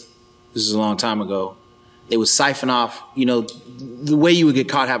days, this is a long time ago, they would siphon off, the way you would get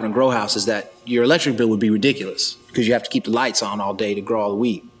caught having a grow house is that your electric bill would be ridiculous because you have to keep the lights on all day to grow all the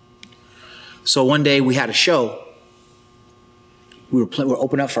weed. So one day we had a show. We were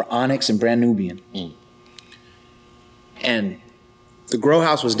opening up for Onyx and Brand Nubian. And the grow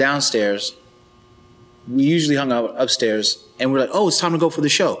house was downstairs. We usually hung out upstairs. And we're like, oh, it's time to go for the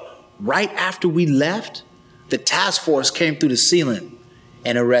show. Right after we left, the task force came through the ceiling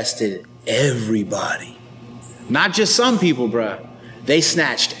and arrested everybody. Not just some people, bruh. They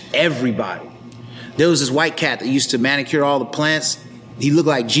snatched everybody. There was this white cat that used to manicure all the plants. He looked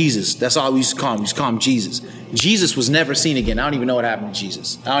like Jesus. That's all we used to call him. We used to call him Jesus. Jesus was never seen again. I don't even know what happened to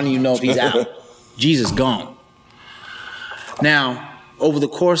Jesus. I don't even know if he's out. Jesus gone. Now, over the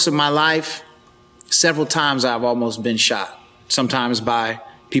course of my life, several times I've almost been shot. Sometimes by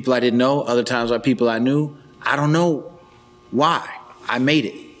people I didn't know, other times by people I knew. I don't know why I made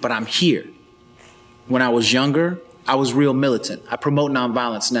it, but I'm here. When I was younger, I was real militant. I promote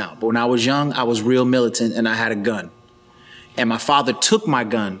nonviolence now, but when I was young, I was real militant and I had a gun. And my father took my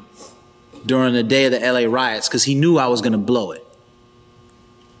gun during the day of the LA riots because he knew I was going to blow it.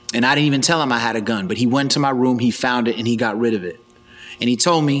 And I didn't even tell him I had a gun, but he went to my room, he found it, and he got rid of it. And he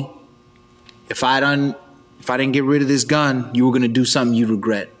told me, if I didn't get rid of this gun, you were going to do something you'd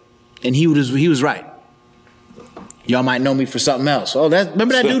regret. And he was right. Y'all might know me for something else. Oh,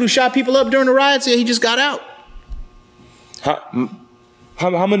 remember that dude who shot people up during the riots? Yeah, he just got out.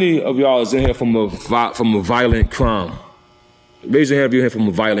 How many of y'all is in here from a violent crime? Raise your hand if you're here from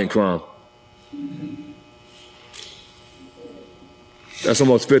a violent crime. That's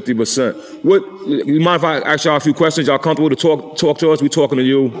almost 50%. You mind if I ask y'all a few questions? Y'all comfortable to talk to us? We talking to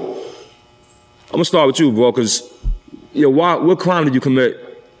you. I'm gonna start with you, bro, because what crime did you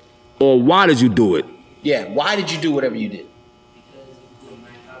commit, or why did you do it? Yeah, why did you do whatever you did?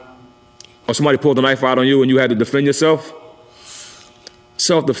 Or somebody pulled a knife out on you and you had to defend yourself?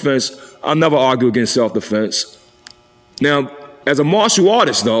 Self-defense. I'll never argue against self-defense. Now, as a martial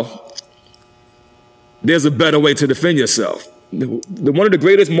artist, though, there's a better way to defend yourself. One of the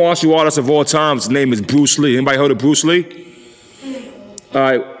greatest martial artists of all time, his name is Bruce Lee. Anybody heard of Bruce Lee? All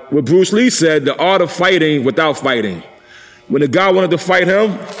right. What Bruce Lee said, the art of fighting without fighting. When the guy wanted to fight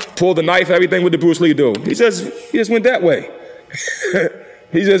him, pulled the knife, everything, what did Bruce Lee do? He just went that way.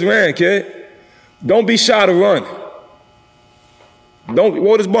 He just ran, kid. Don't be shy to run.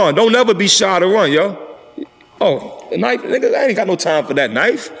 What is Bond? Don't never be shy to run, yo. Oh, the knife? Nigga, I ain't got no time for that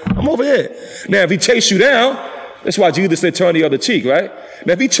knife. I'm over here. Now, if he chase you down, that's why Jesus said turn the other cheek, right?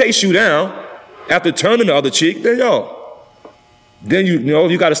 Now, if he chase you down after turning the other cheek, then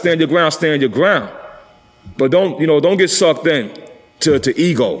you got to stand your ground. But don't get sucked in to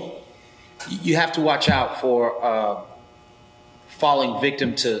ego. You have to watch out for falling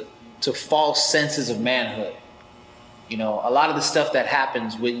victim to false senses of manhood. A lot of the stuff that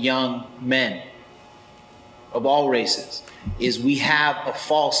happens with young men of all races is we have a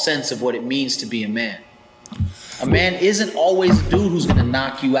false sense of what it means to be a man. A man isn't always a dude who's going to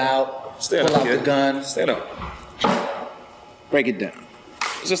knock you out, pull out the gun. Stand up. Break it down.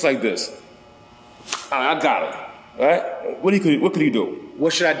 It's just like this. I got it. All right? What could he do?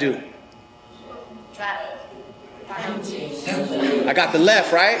 What should I do? I got the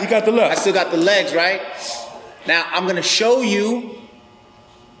left, right? You got the left. I still got the legs, right? Now, I'm going to show you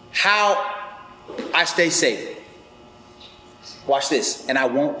how I stay safe. Watch this. And I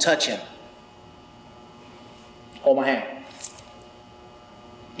won't touch him. Hold my hand.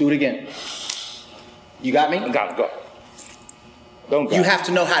 Do it again. You got me? I got it. Go. Don't You have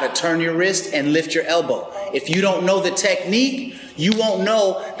to know how to turn your wrist and lift your elbow. If you don't know the technique, you won't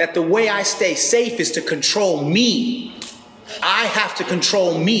know that the way I stay safe is to control me. I have to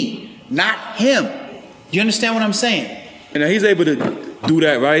control me, not him. You understand what I'm saying? And he's able to do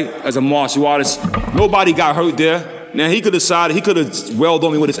that, right? As a martial artist, nobody got hurt there. Now he could have welled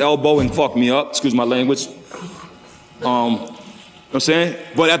on me with his elbow and fucked me up. Excuse my language. You know what I'm saying?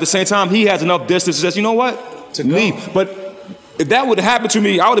 But at the same time, he has enough distance to just, you know what? To leave. go. But if that would have happened to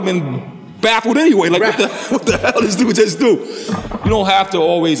me, I would have been baffled anyway. Like, what the hell does this dude just do? You don't have to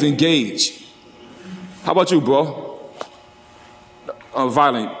always engage. How about you, bro?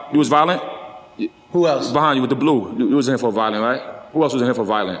 Violent. You was violent? Who else? Behind you with the blue. You was in here for violent, right? Who else was in here for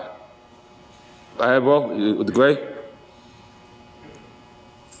violent? Right here, bro? With the gray?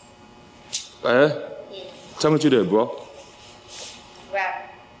 Right here? Yeah. Tell me what you did, bro. Robbery.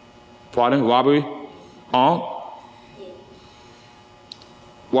 Pardon? Robbery? Yeah.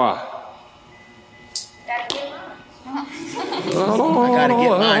 Why? Gotta get mine. Hold I gotta get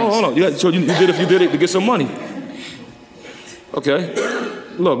mine. Hold on. So you did it to get some money. Okay.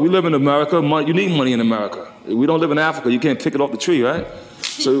 Look, we live in America. You need money in America. We don't live in Africa. You can't pick it off the tree, right?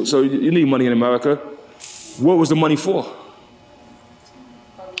 So you need money in America. What was the money for?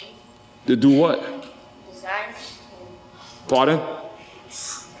 To do what? Design. Pardon?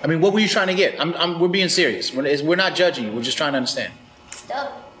 I mean, what were you trying to get? We're being serious. We're not judging you. We're just trying to understand.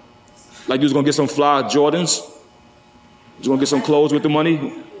 Stuff. Like you was gonna get some fly Jordans? You was gonna get some clothes with the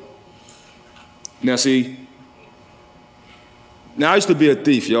money? Now see, I used to be a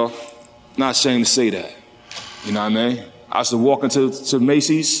thief, y'all. Not ashamed to say that. You know what I mean? I used to walk into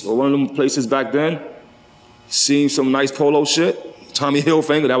Macy's or one of them places back then, seeing some nice polo shit, Tommy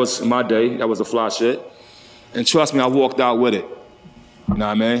Hilfiger, that was in my day, that was the fly shit. And trust me, I walked out with it. You know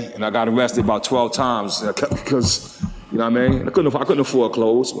what I mean? And I got arrested about 12 times because, you know what I mean? I couldn't afford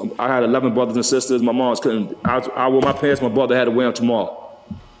clothes. I had 11 brothers and sisters. My moms couldn't. I wore my pants. My brother had to wear them tomorrow.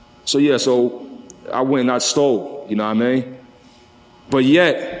 So yeah, I went and I stole. You know what I mean? But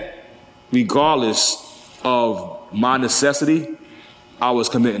yet, regardless of my necessity, I was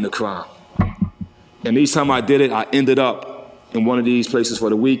committing the crime. And each time I did it, I ended up in one of these places for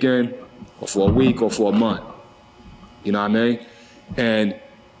the weekend, or for a week, or for a month. You know what I mean? And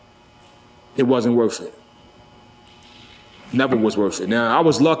it wasn't worth it. Never was worth it. Now, I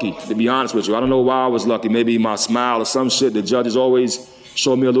was lucky, to be honest with you. I don't know why I was lucky. Maybe my smile or some shit. The judges always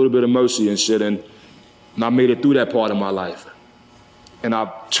showed me a little bit of mercy and shit, and I made it through that part of my life. And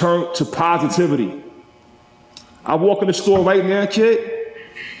I turned to positivity. I walk in the store right now, kid,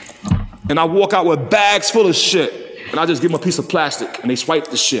 and I walk out with bags full of shit, and I just give them a piece of plastic, and they swipe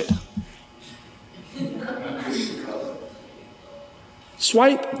the shit.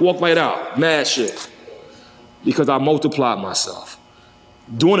 Swipe, walk right out, mad shit. Because I multiplied myself.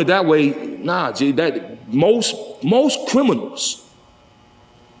 Doing it that way, nah, G, that most criminals,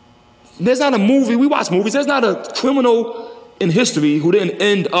 there's not a movie, we watch movies, there's not a criminal in history who didn't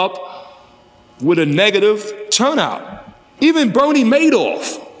end up with a negative turnout. Even Bernie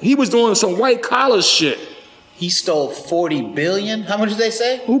Madoff, he was doing some white collar shit. He stole 40 billion. How much did they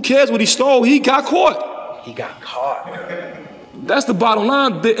say? Who cares what he stole? He got caught. He got caught. That's the bottom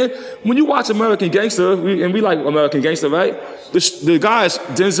line. When you watch American Gangster, and we like American Gangster, right? The guys,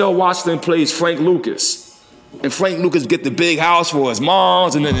 Denzel Washington plays Frank Lucas. And Frank Lucas get the big house for his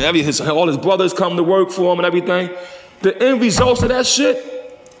moms, and then all his brothers come to work for him and everything. The end results of that shit,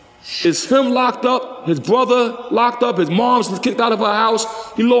 It's him locked up, his brother locked up, his mom's kicked out of her house.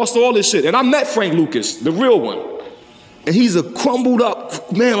 He lost all this shit. And I met Frank Lucas, the real one. And he's a crumbled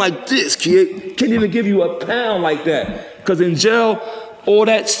up man like this, kid. Can't even give you a pound like that. Because in jail, all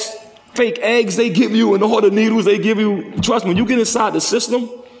that fake eggs they give you and all the needles they give you, trust me, when you get inside the system,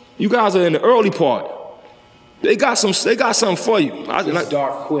 you guys are in the early part. They got something for you. It's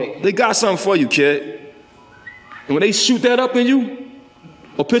dark quick. They got something for you, kid. And when they shoot that up in you,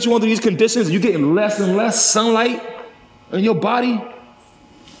 or put you under these conditions, you're getting less and less sunlight in your body,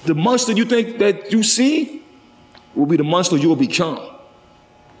 the monster you think that you see will be the monster you will become.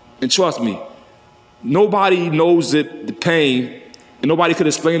 And trust me, nobody knows the pain, and nobody could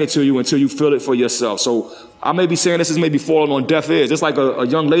explain it to you until you feel it for yourself. So I may be saying this is maybe falling on deaf ears. It's like a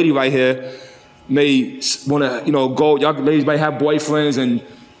young lady right here may want to, go. Young ladies may have boyfriends and,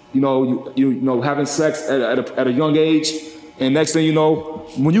 you having sex at a young age. And next thing you know,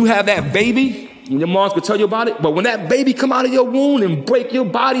 when you have that baby, when your moms could tell you about it, but when that baby come out of your womb and break your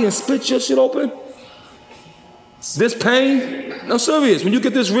body and split your shit open, this pain, I'm serious, when you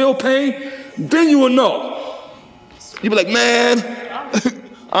get this real pain, then you will know. You'll be like, man,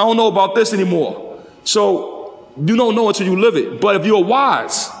 I don't know about this anymore. So you don't know until you live it. But if you're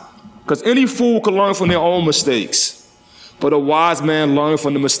wise, because any fool can learn from their own mistakes, but a wise man learns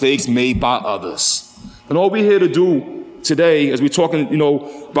from the mistakes made by others. And all we're here to do today, as we're talking,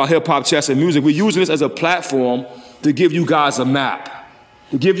 about hip-hop, chess, and music, we're using this as a platform to give you guys a map,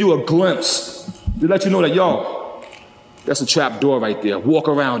 to give you a glimpse, to let you know that, yo, that's a trap door right there. Walk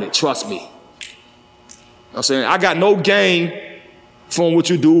around it, trust me. I'm saying, I got no gain from what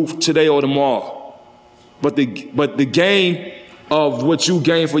you do today or tomorrow, but the gain of what you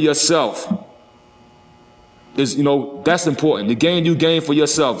gain for yourself is, that's important. The gain you gain for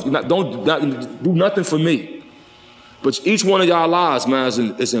yourself. Don't do nothing for me. But each one of y'all lives, man,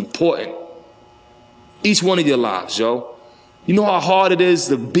 is important. Each one of your lives, yo. You know how hard it is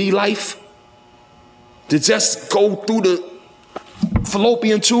to be life? To just go through the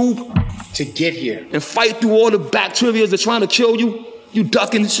fallopian tube? To get here. And fight through all the bacteria that's trying to kill you? You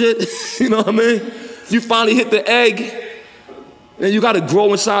ducking shit? You know what I mean? You finally hit the egg, and you got to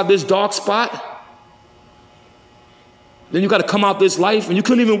grow inside this dark spot. Then you got to come out this life, and you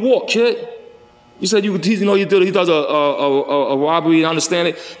couldn't even walk, kid. You said he does a robbery, I understand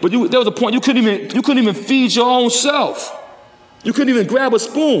it, but there was a point you couldn't even feed your own self. You couldn't even grab a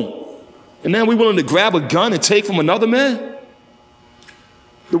spoon, and now we willing to grab a gun and take from another man.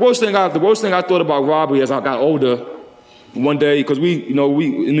 The worst thing I thought about robbery as I got older, one day, because we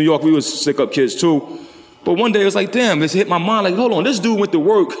in New York we was sick up kids too, but one day it was like, damn, it hit my mind like, hold on, this dude went to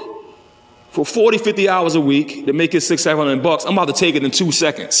work for 40, 50 hours a week to make it $600-700. I'm about to take it in 2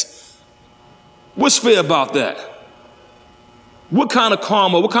 seconds. What's fair about that? What kind of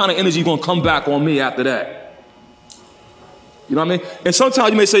karma, what kind of energy gonna come back on me after that? You know what I mean? And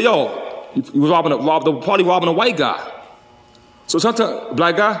sometimes you may say, yo, he was robbing a white guy. So sometimes,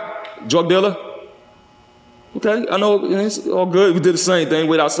 black guy, drug dealer. Okay, I know it's all good. We did the same thing,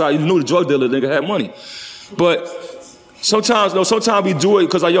 wait outside. You knew the drug dealer nigga had money. But sometimes we do it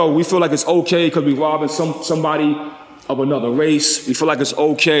because we feel like it's okay because we robbing somebody of another race. We feel like it's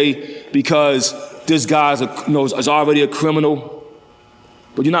okay because this guy's is already a criminal.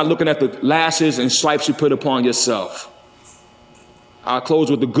 But you're not looking at the lashes and stripes you put upon yourself. I'll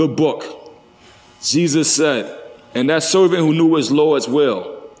close with a good book. Jesus said, and that servant who knew his Lord's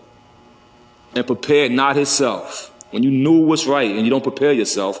will and prepared not himself. When you knew what's right and you don't prepare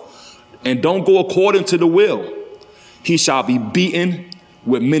yourself and don't go according to the will, he shall be beaten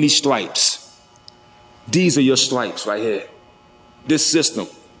with many stripes. These are your stripes right here. This system.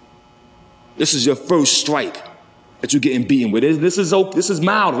 This is your first stripe that you're getting beaten with. This is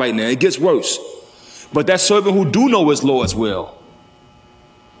mild right now. It gets worse. But that servant who do know his Lord's will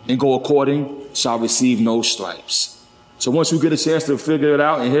and go according shall receive no stripes. So once you get a chance to figure it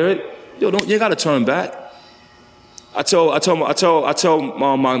out and hear it, you ain't got to turn back. I tell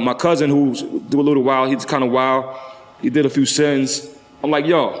my cousin who's do a little wild. He's kind of wild. He did a few sins. I'm like,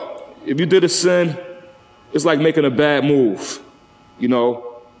 yo, if you did a sin, it's like making a bad move.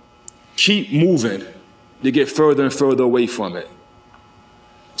 Keep moving to get further and further away from it.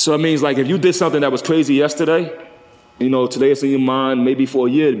 So it means like if you did something that was crazy yesterday, today it's in your mind, maybe for a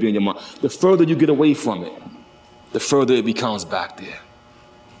year it'll be in your mind. The further you get away from it, the further it becomes back there.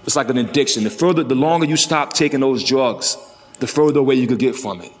 It's like an addiction. The longer you stop taking those drugs, the further away you could get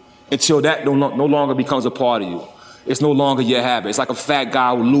from it. Until that no longer becomes a part of you. It's no longer your habit. It's like a fat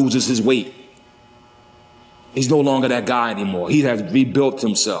guy who loses his weight. He's no longer that guy anymore. He has rebuilt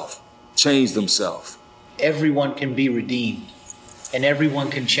himself, changed himself. Everyone can be redeemed. and everyone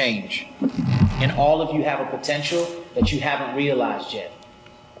can change. And all of you have a potential that you haven't realized yet.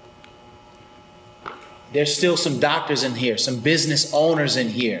 There's still some doctors in here, some business owners in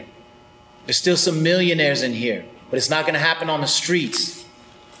here. There's still some millionaires in here, but it's not going to happen on the streets.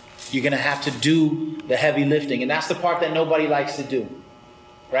 You're going to have to do the heavy lifting, and that's the part that nobody likes to do,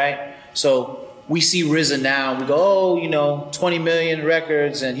 right? So we see RZA now, and we go, 20 million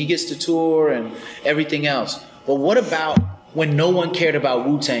records, and he gets to tour and everything else. But what about when no one cared about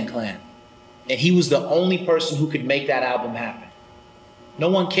Wu-Tang Clan, and he was the only person who could make that album happen? No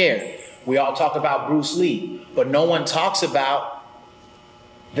one cared. We all talk about Bruce Lee, but no one talks about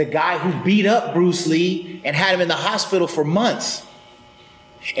the guy who beat up Bruce Lee and had him in the hospital for months.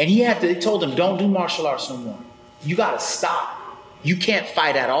 And they told him, don't do martial arts no more. You got to stop. You can't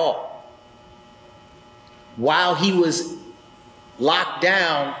fight at all. While he was locked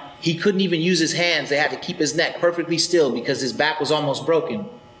down, he couldn't even use his hands. They had to keep his neck perfectly still because his back was almost broken.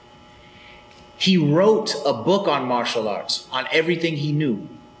 He wrote a book on martial arts, on everything he knew.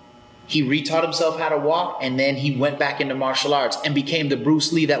 He retaught himself how to walk, and then he went back into martial arts and became the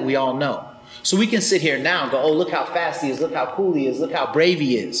Bruce Lee that we all know. So we can sit here now and go, oh, look how fast he is, look how cool he is, look how brave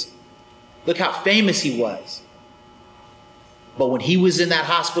he is. Look how famous he was. But when he was in that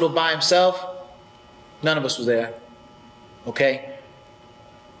hospital by himself, none of us was there, okay?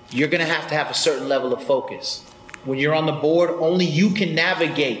 You're going to have a certain level of focus. When you're on the board, only you can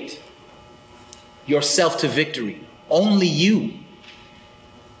navigate yourself to victory. Only you.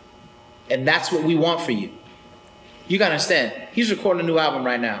 And that's what we want for you. You got to understand, he's recording a new album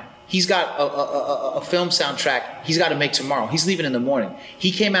right now. He's got a film soundtrack he's got to make tomorrow. He's leaving in the morning.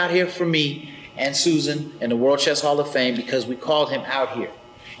 He came out here for me and Susan and the World Chess Hall of Fame because we called him out here.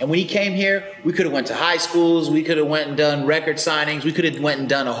 And when he came here, we could have went to high schools. We could have went and done record signings. We could have went and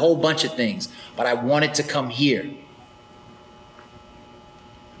done a whole bunch of things. But I wanted to come here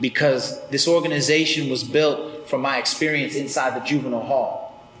because this organization was built from my experience inside the juvenile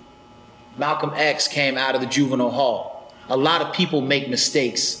hall. Malcolm X came out of the juvenile hall. A lot of people make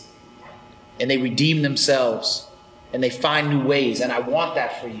mistakes and they redeem themselves and they find new ways. And I want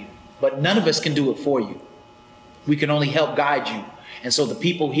that for you. But none of us can do it for you. We can only help guide you. And so the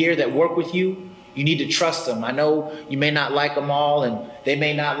people here that work with you, you need to trust them. I know you may not like them all and they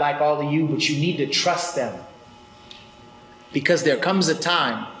may not like all of you, but you need to trust them. Because there comes a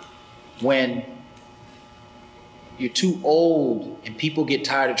time when you're too old and people get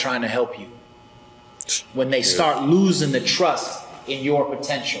tired of trying to help you. When they start losing the trust in your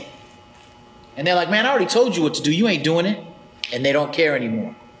potential. And they're like, man, I already told you what to do. You ain't doing it. And they don't care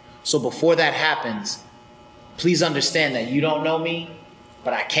anymore. So before that happens, please understand that you don't know me,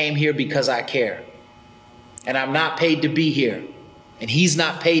 but I came here because I care. And I'm not paid to be here. And he's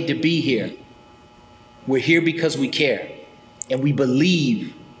not paid to be here. We're here because we care. And we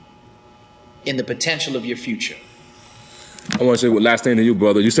believe in the potential of your future. I want to say one last thing to you,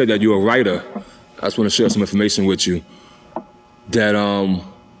 brother. You said that you're a writer. I just want to share some information with you. That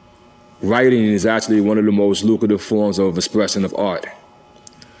writing is actually one of the most lucrative forms of expression of art.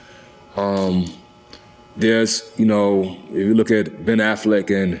 There's, if you look at Ben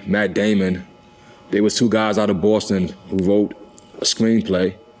Affleck and Matt Damon, they was two guys out of Boston who wrote a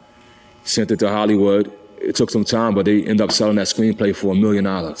screenplay, sent it to Hollywood. It took some time, but they ended up selling that screenplay for $1 million. You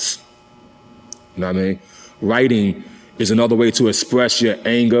know what I mean? Writing is another way to express your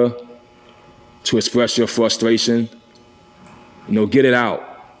anger, to express your frustration. Get it out.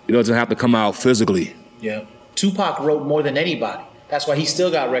 It doesn't have to come out physically. Yeah. Tupac wrote more than anybody. That's why he still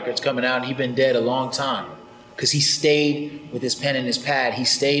got records coming out and he's been dead a long time. Because he stayed with his pen and his pad. He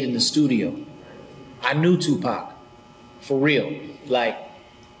stayed in the studio. I knew Tupac. For real.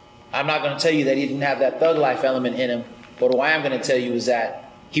 I'm not going to tell you that he didn't have that thug life element in him. But what I am going to tell you is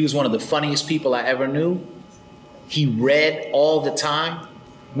that he was one of the funniest people I ever knew. He read all the time.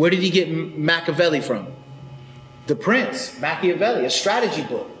 Where did he get Machiavelli from? The Prince, Machiavelli, a strategy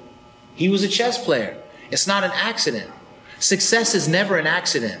book. He was a chess player. It's not an accident. Success is never an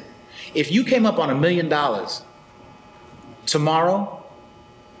accident. If you came up on $1 million tomorrow,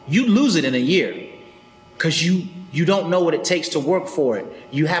 you'd lose it in a year because you don't know what it takes to work for it.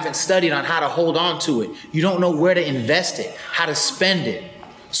 You haven't studied on how to hold on to it. You don't know where to invest it, how to spend it.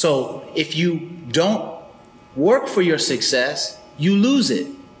 So if you don't work for your success, you lose it.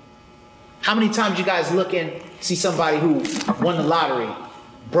 How many times you guys look and see somebody who won the lottery,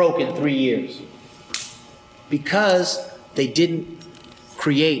 broke in 3 years? Because they didn't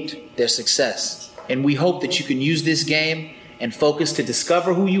create their success. And we hope that you can use this game and focus to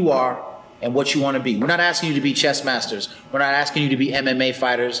discover who you are and what you want to be. We're not asking you to be chess masters. We're not asking you to be MMA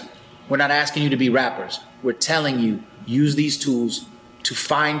fighters. We're not asking you to be rappers. We're telling you, use these tools to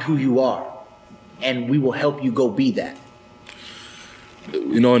find who you are, and we will help you go be that.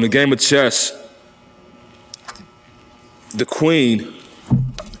 You know, in the game of chess, the queen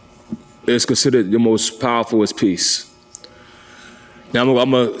is considered the most powerful piece. Now,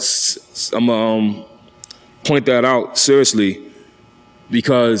 I'm gonna point that out seriously,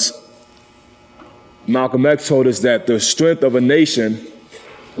 because Malcolm X told us that the strength of a nation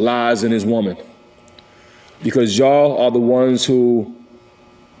lies in his woman. Because y'all are the ones who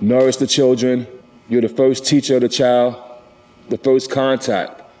nourish the children. You're the first teacher of the child, the first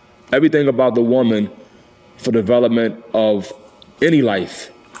contact. Everything about the woman for development of any life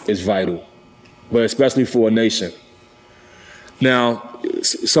is vital, but especially for a nation. Now,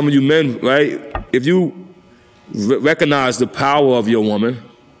 some of you men, right, if you recognize the power of your woman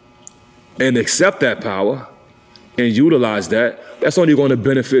and accept that power and utilize that, that's only going to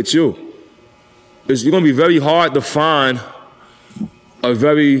benefit you. It's going to be very hard to find a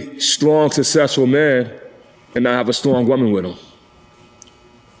very strong, successful man and not have a strong woman with him.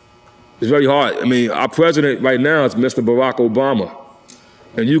 It's very hard. I mean, our president right now is Mr. Barack Obama.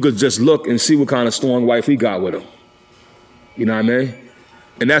 And you could just look and see what kind of strong wife he got with him. You know what I mean?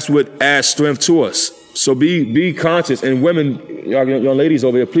 And that's what adds strength to us. So be conscious. And women, young ladies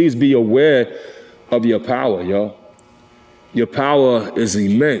over here, please be aware of your power, yo. Your power is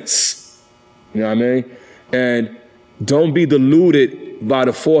immense. You know what I mean? And don't be deluded by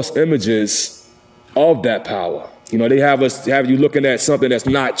the false images of that power. You know, they have you looking at something that's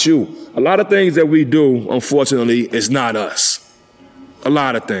not you. A lot of things that we do, unfortunately, is not us. A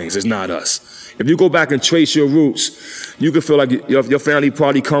lot of things is not us. If you go back and trace your roots, you can feel like your family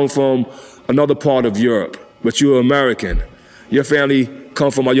probably come from another part of Europe, but you're American. Your family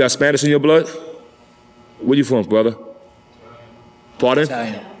come from, you have Spanish in your blood? Where you from, brother? Pardon?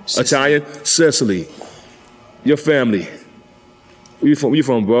 Italian. Italian? Sicily. Your family. Where you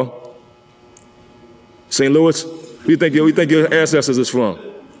from, bro? St. Louis? Where you think your ancestors is from?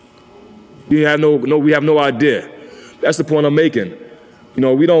 We have no idea. That's the point I'm making. You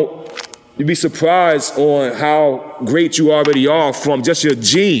know, you'd be surprised on how great you already are from just your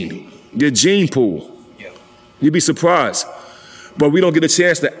gene pool. Yeah. You'd be surprised. But we don't get a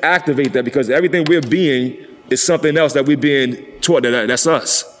chance to activate that, because everything we're being is something else that we're being taught that's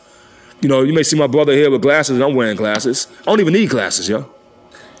us. You know, you may see my brother here with glasses, and I'm wearing glasses. I don't even need glasses, yo.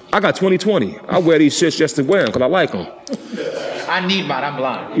 I got 20/20. I wear these shits just to wear them because I like them. I need mine. I'm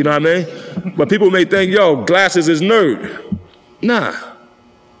blind. You know what I mean? But people may think, yo, glasses is nerd. Nah.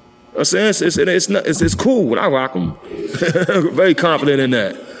 I'm saying it's cool when I rock them. Very confident in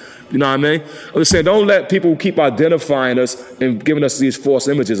that. You know what I mean? I'm just saying, don't let people keep identifying us and giving us these false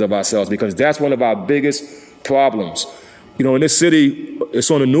images of ourselves, because that's one of our biggest problems. You know, in this city,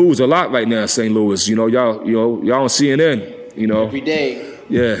 it's on the news a lot right now, St. Louis. You know, y'all on CNN. You know, every day.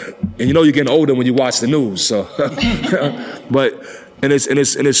 Yeah, and you know you're getting older when you watch the news. So, but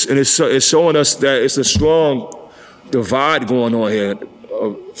it's showing us that it's a strong divide going on here.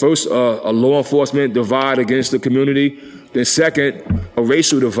 First, a law enforcement divide against the community. Then second, a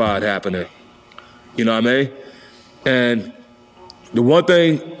racial divide happening. You know what I mean? And the one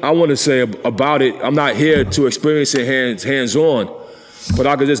thing I want to say about it, I'm not here to experience it hands-on, but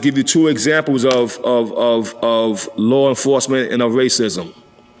I could just give you two examples of law enforcement and of racism.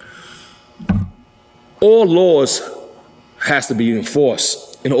 All laws has to be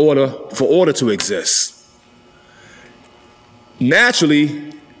enforced for order to exist.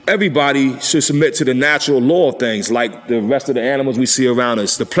 Naturally, everybody should submit to the natural law of things, like the rest of the animals we see around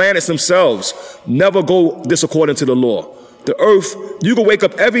us. The planets themselves never go this according to the law. The earth, you can wake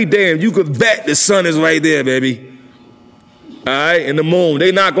up every day and you could bet the sun is right there, baby. All right? And the moon,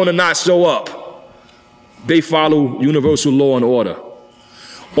 they're not going to not show up. They follow universal law and order.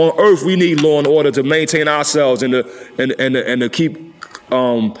 On earth, we need law and order to maintain ourselves and to keep,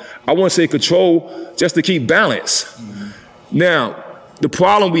 I won't say control, just to keep balance. Mm-hmm. Now, the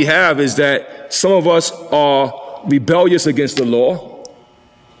problem we have is that some of us are rebellious against the law,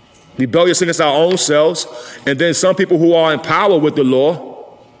 rebellious against our own selves, and then some people who are in power with the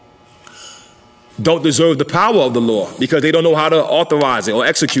law don't deserve the power of the law because they don't know how to authorize it or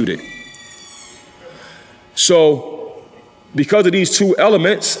execute it. So, because of these two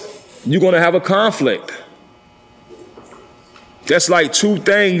elements, you're going to have a conflict. That's like two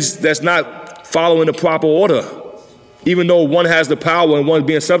things that's not following the proper order. Even though one has the power and one's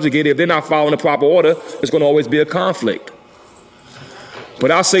being subjugated, if they're not following the proper order, there's going to always be a conflict.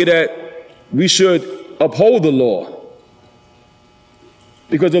 But I'll say that we should uphold the law,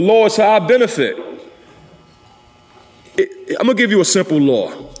 because the law is to our benefit. I'm going to give you a simple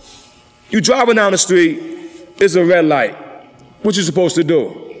law. You're driving down the street, is a red light. What you supposed to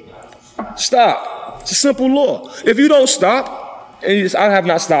do? Stop. It's a simple law. If you don't stop, and I have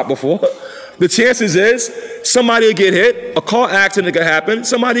not stopped before, the chances is somebody will get hit, a car accident could happen,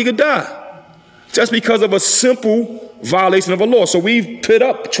 somebody could die. Just because of a simple violation of a law. So we've put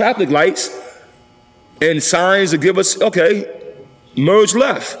up traffic lights and signs to give us, okay, merge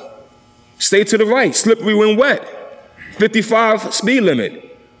left, stay to the right, slippery when wet, 55 speed limit.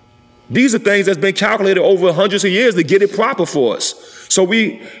 These are things that's been calculated over hundreds of years to get it proper for us. So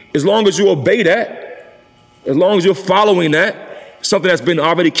as long as you obey that, as long as you're following that, something that's been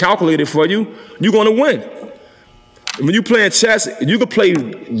already calculated for you, you're going to win. When you playing chess, you can play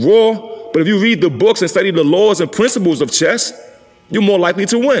raw, but if you read the books and study the laws and principles of chess, you're more likely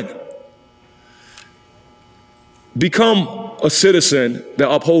to win. Become a citizen that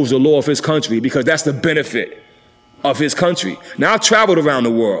upholds the law of his country, because that's the benefit of his country. Now, I've traveled around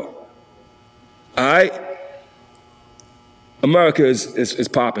the world. All right? America is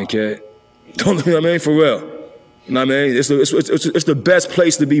popping, kid. Don't you know what I mean? For real. You know what I mean? It's the best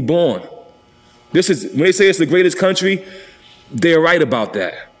place to be born. When they say it's the greatest country, they're right about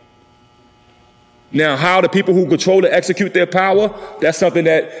that. Now, how the people who control and execute their power, that's something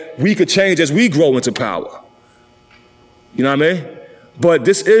that we could change as we grow into power. You know what I mean? But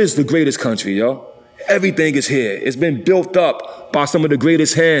this is the greatest country, yo. Everything is here. It's been built up by some of the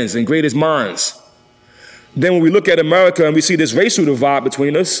greatest hands and greatest minds. Then when we look at America and we see this racial divide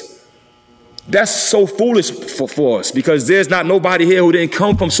between us, that's so foolish for us, because there's not nobody here who didn't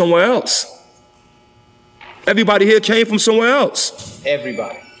come from somewhere else. Everybody here came from somewhere else.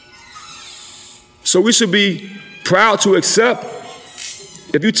 Everybody. So we should be proud to accept,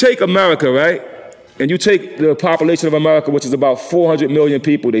 if you take America, right, and you take the population of America, which is about 400 million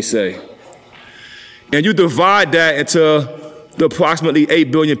people, they say, and you divide that into the approximately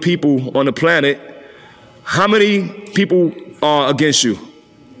 8 billion people on the planet, how many people are against you?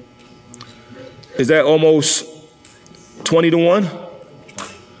 Is that almost 20 to 1?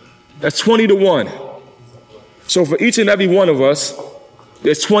 That's 20 to 1. So for each and every one of us,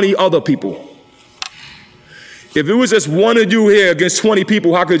 there's 20 other people. If it was just one of you here against 20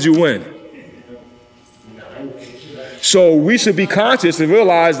 people, how could you win? So we should be conscious and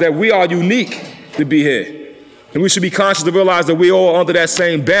realize that we are unique to be here. And we should be conscious to realize that we're all under that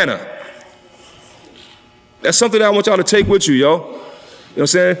same banner. That's something that I want y'all to take with you, yo. You know what I'm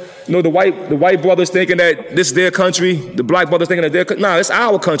saying? You know, the white brothers thinking that this is their country, the black brothers thinking that their country. Nah, it's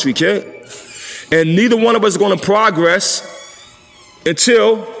our country, kid. And neither one of us is going to progress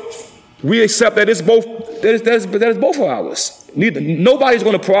until we accept that it's both, that is both of ours. Nobody's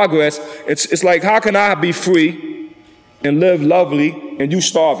going to progress. It's like, how can I be free and live lovely and you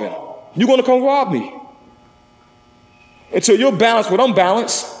starving? You're going to come rob me. Until you're balanced with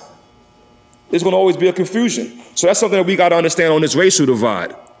unbalanced, there's going to always be a confusion. So that's something that we got to understand on this racial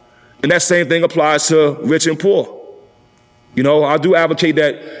divide. And that same thing applies to rich and poor. You know, I do advocate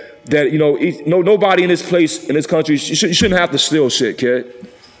that you know, nobody in this place, in this country, you shouldn't have to steal shit, kid.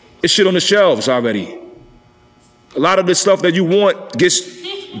 It's shit on the shelves already. A lot of the stuff that you want gets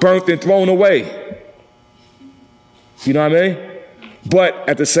burnt and thrown away. You know what I mean? But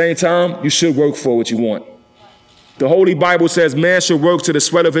at the same time, you should work for what you want. The Holy Bible says man should work to the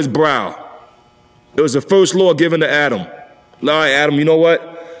sweat of his brow. It was the first law given to Adam. All right, Adam, you know what?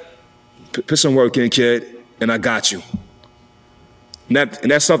 Put some work in, kid, and I got you. And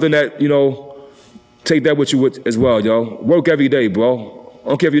that's something that, you know, take that with you as well, yo. Work every day, bro. I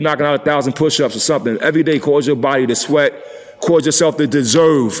don't care if you're knocking out 1,000 push-ups or something. Every day cause your body to sweat, cause yourself to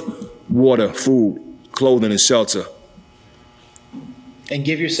deserve water, food, clothing, and shelter. And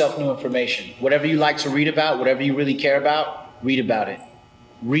give yourself new information. Whatever you like to read about, whatever you really care about, read about it.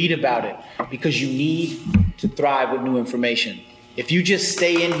 Read about it, because you need to thrive with new information. If you just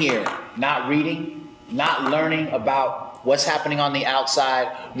stay in here not reading, not learning about what's happening on the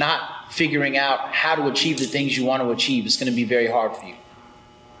outside, not figuring out how to achieve the things you want to achieve, it's going to be very hard for you.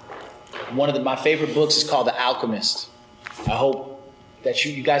 One of my favorite books is called The Alchemist. I hope that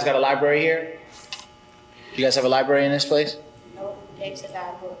you guys got a library here. You guys have a library in this place? No, takes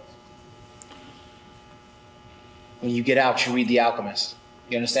about books. When you get out, you read The Alchemist.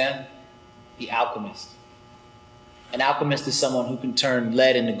 You understand? The Alchemist. An alchemist is someone who can turn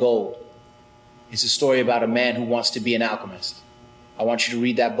lead into gold. It's a story about a man who wants to be an alchemist. I want you to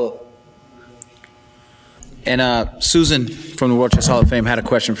read that book. And Susan from the World Chess Hall of Fame had a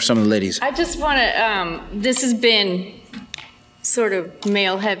question for some of the ladies. I just want to, this has been sort of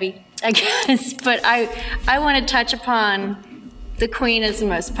male heavy, I guess, but I want to touch upon the Queen as the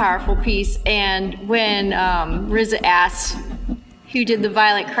most powerful piece. And when Riza asked who did the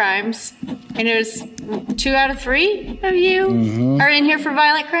violent crimes, and it was 2 out of 3 of you are in here for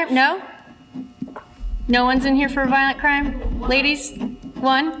violent crime? No? No one's in here for a violent crime? Ladies?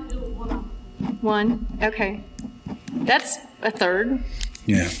 1? 1. Okay. That's a third.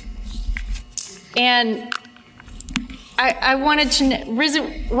 Yeah. And I wanted to know, Rizzo,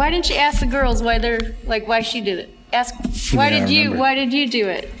 why didn't you ask the girls why she did it? Ask, why did you do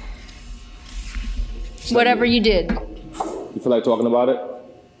it? Whatever you did. You feel like talking about it?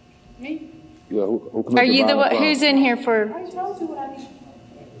 Me? Yeah, who Are you the one who's in here for? I told you what I need.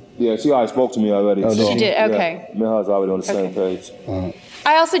 Yeah, she already spoke to me already. Oh, She did, okay. Yeah, me and her is already on the same Okay. page.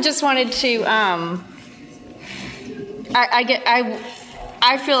 I also just wanted to,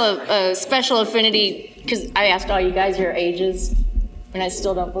 I feel a special affinity, because I asked all you guys your ages, and I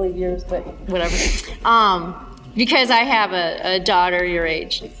still don't believe yours, but whatever. Because I have a daughter your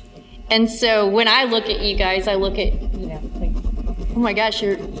age. And so when I look at you guys, I look at, like, oh my gosh,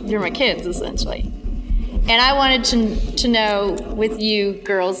 you're my kids, essentially. And I wanted to know with you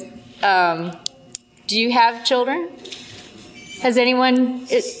girls, do you have children? Has anyone,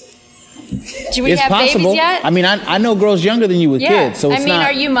 do we It's have possible. babies yet? I mean, I know girls younger than you with Yeah. kids, so I it's mean, not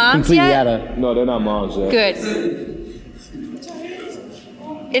are you moms completely yet? out of. No, they're not moms yet. Good.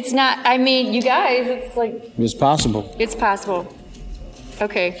 It's not, I mean, you guys, it's like, It's possible. it's possible.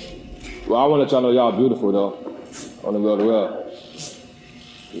 Okay. Well, I want to let y'all know y'all beautiful though. On the real to real.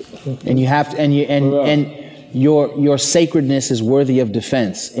 And you have to, and your sacredness is worthy of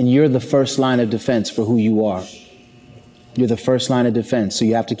defense, and you're the first line of defense for who you are. You're the first line of defense, so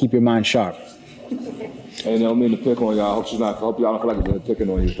you have to keep your mind sharp. And I don't mean to pick on y'all. I hope y'all don't feel like I'm picking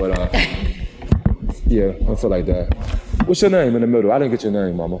on you, but yeah, I feel like that. What's your name in the middle? I didn't get your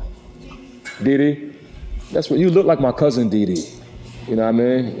name, Mama. Dee Dee? That's what you look like. My cousin Dee Dee. You know what I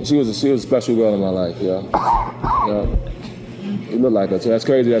mean? She was a special girl in my life. Yeah. You look like her. So that's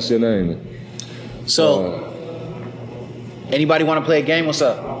crazy. That's your name. So, anybody want to play a game? What's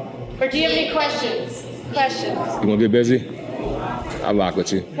up? Or do you have any questions? Questions? You gonna get busy? I'll rock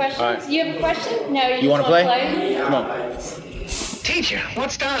with you. Questions? You have a question? No, you want just to wanna play? Come on. Teacher,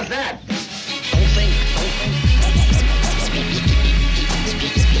 what star is that?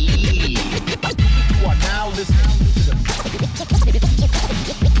 You are now listening to the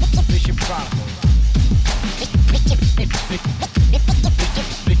Bishop Chronicles.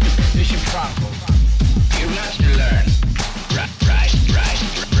 Bishop Chronicles. You've much to learn.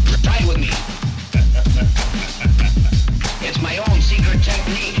 Right with me. It's my own secret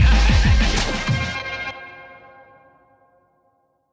technique.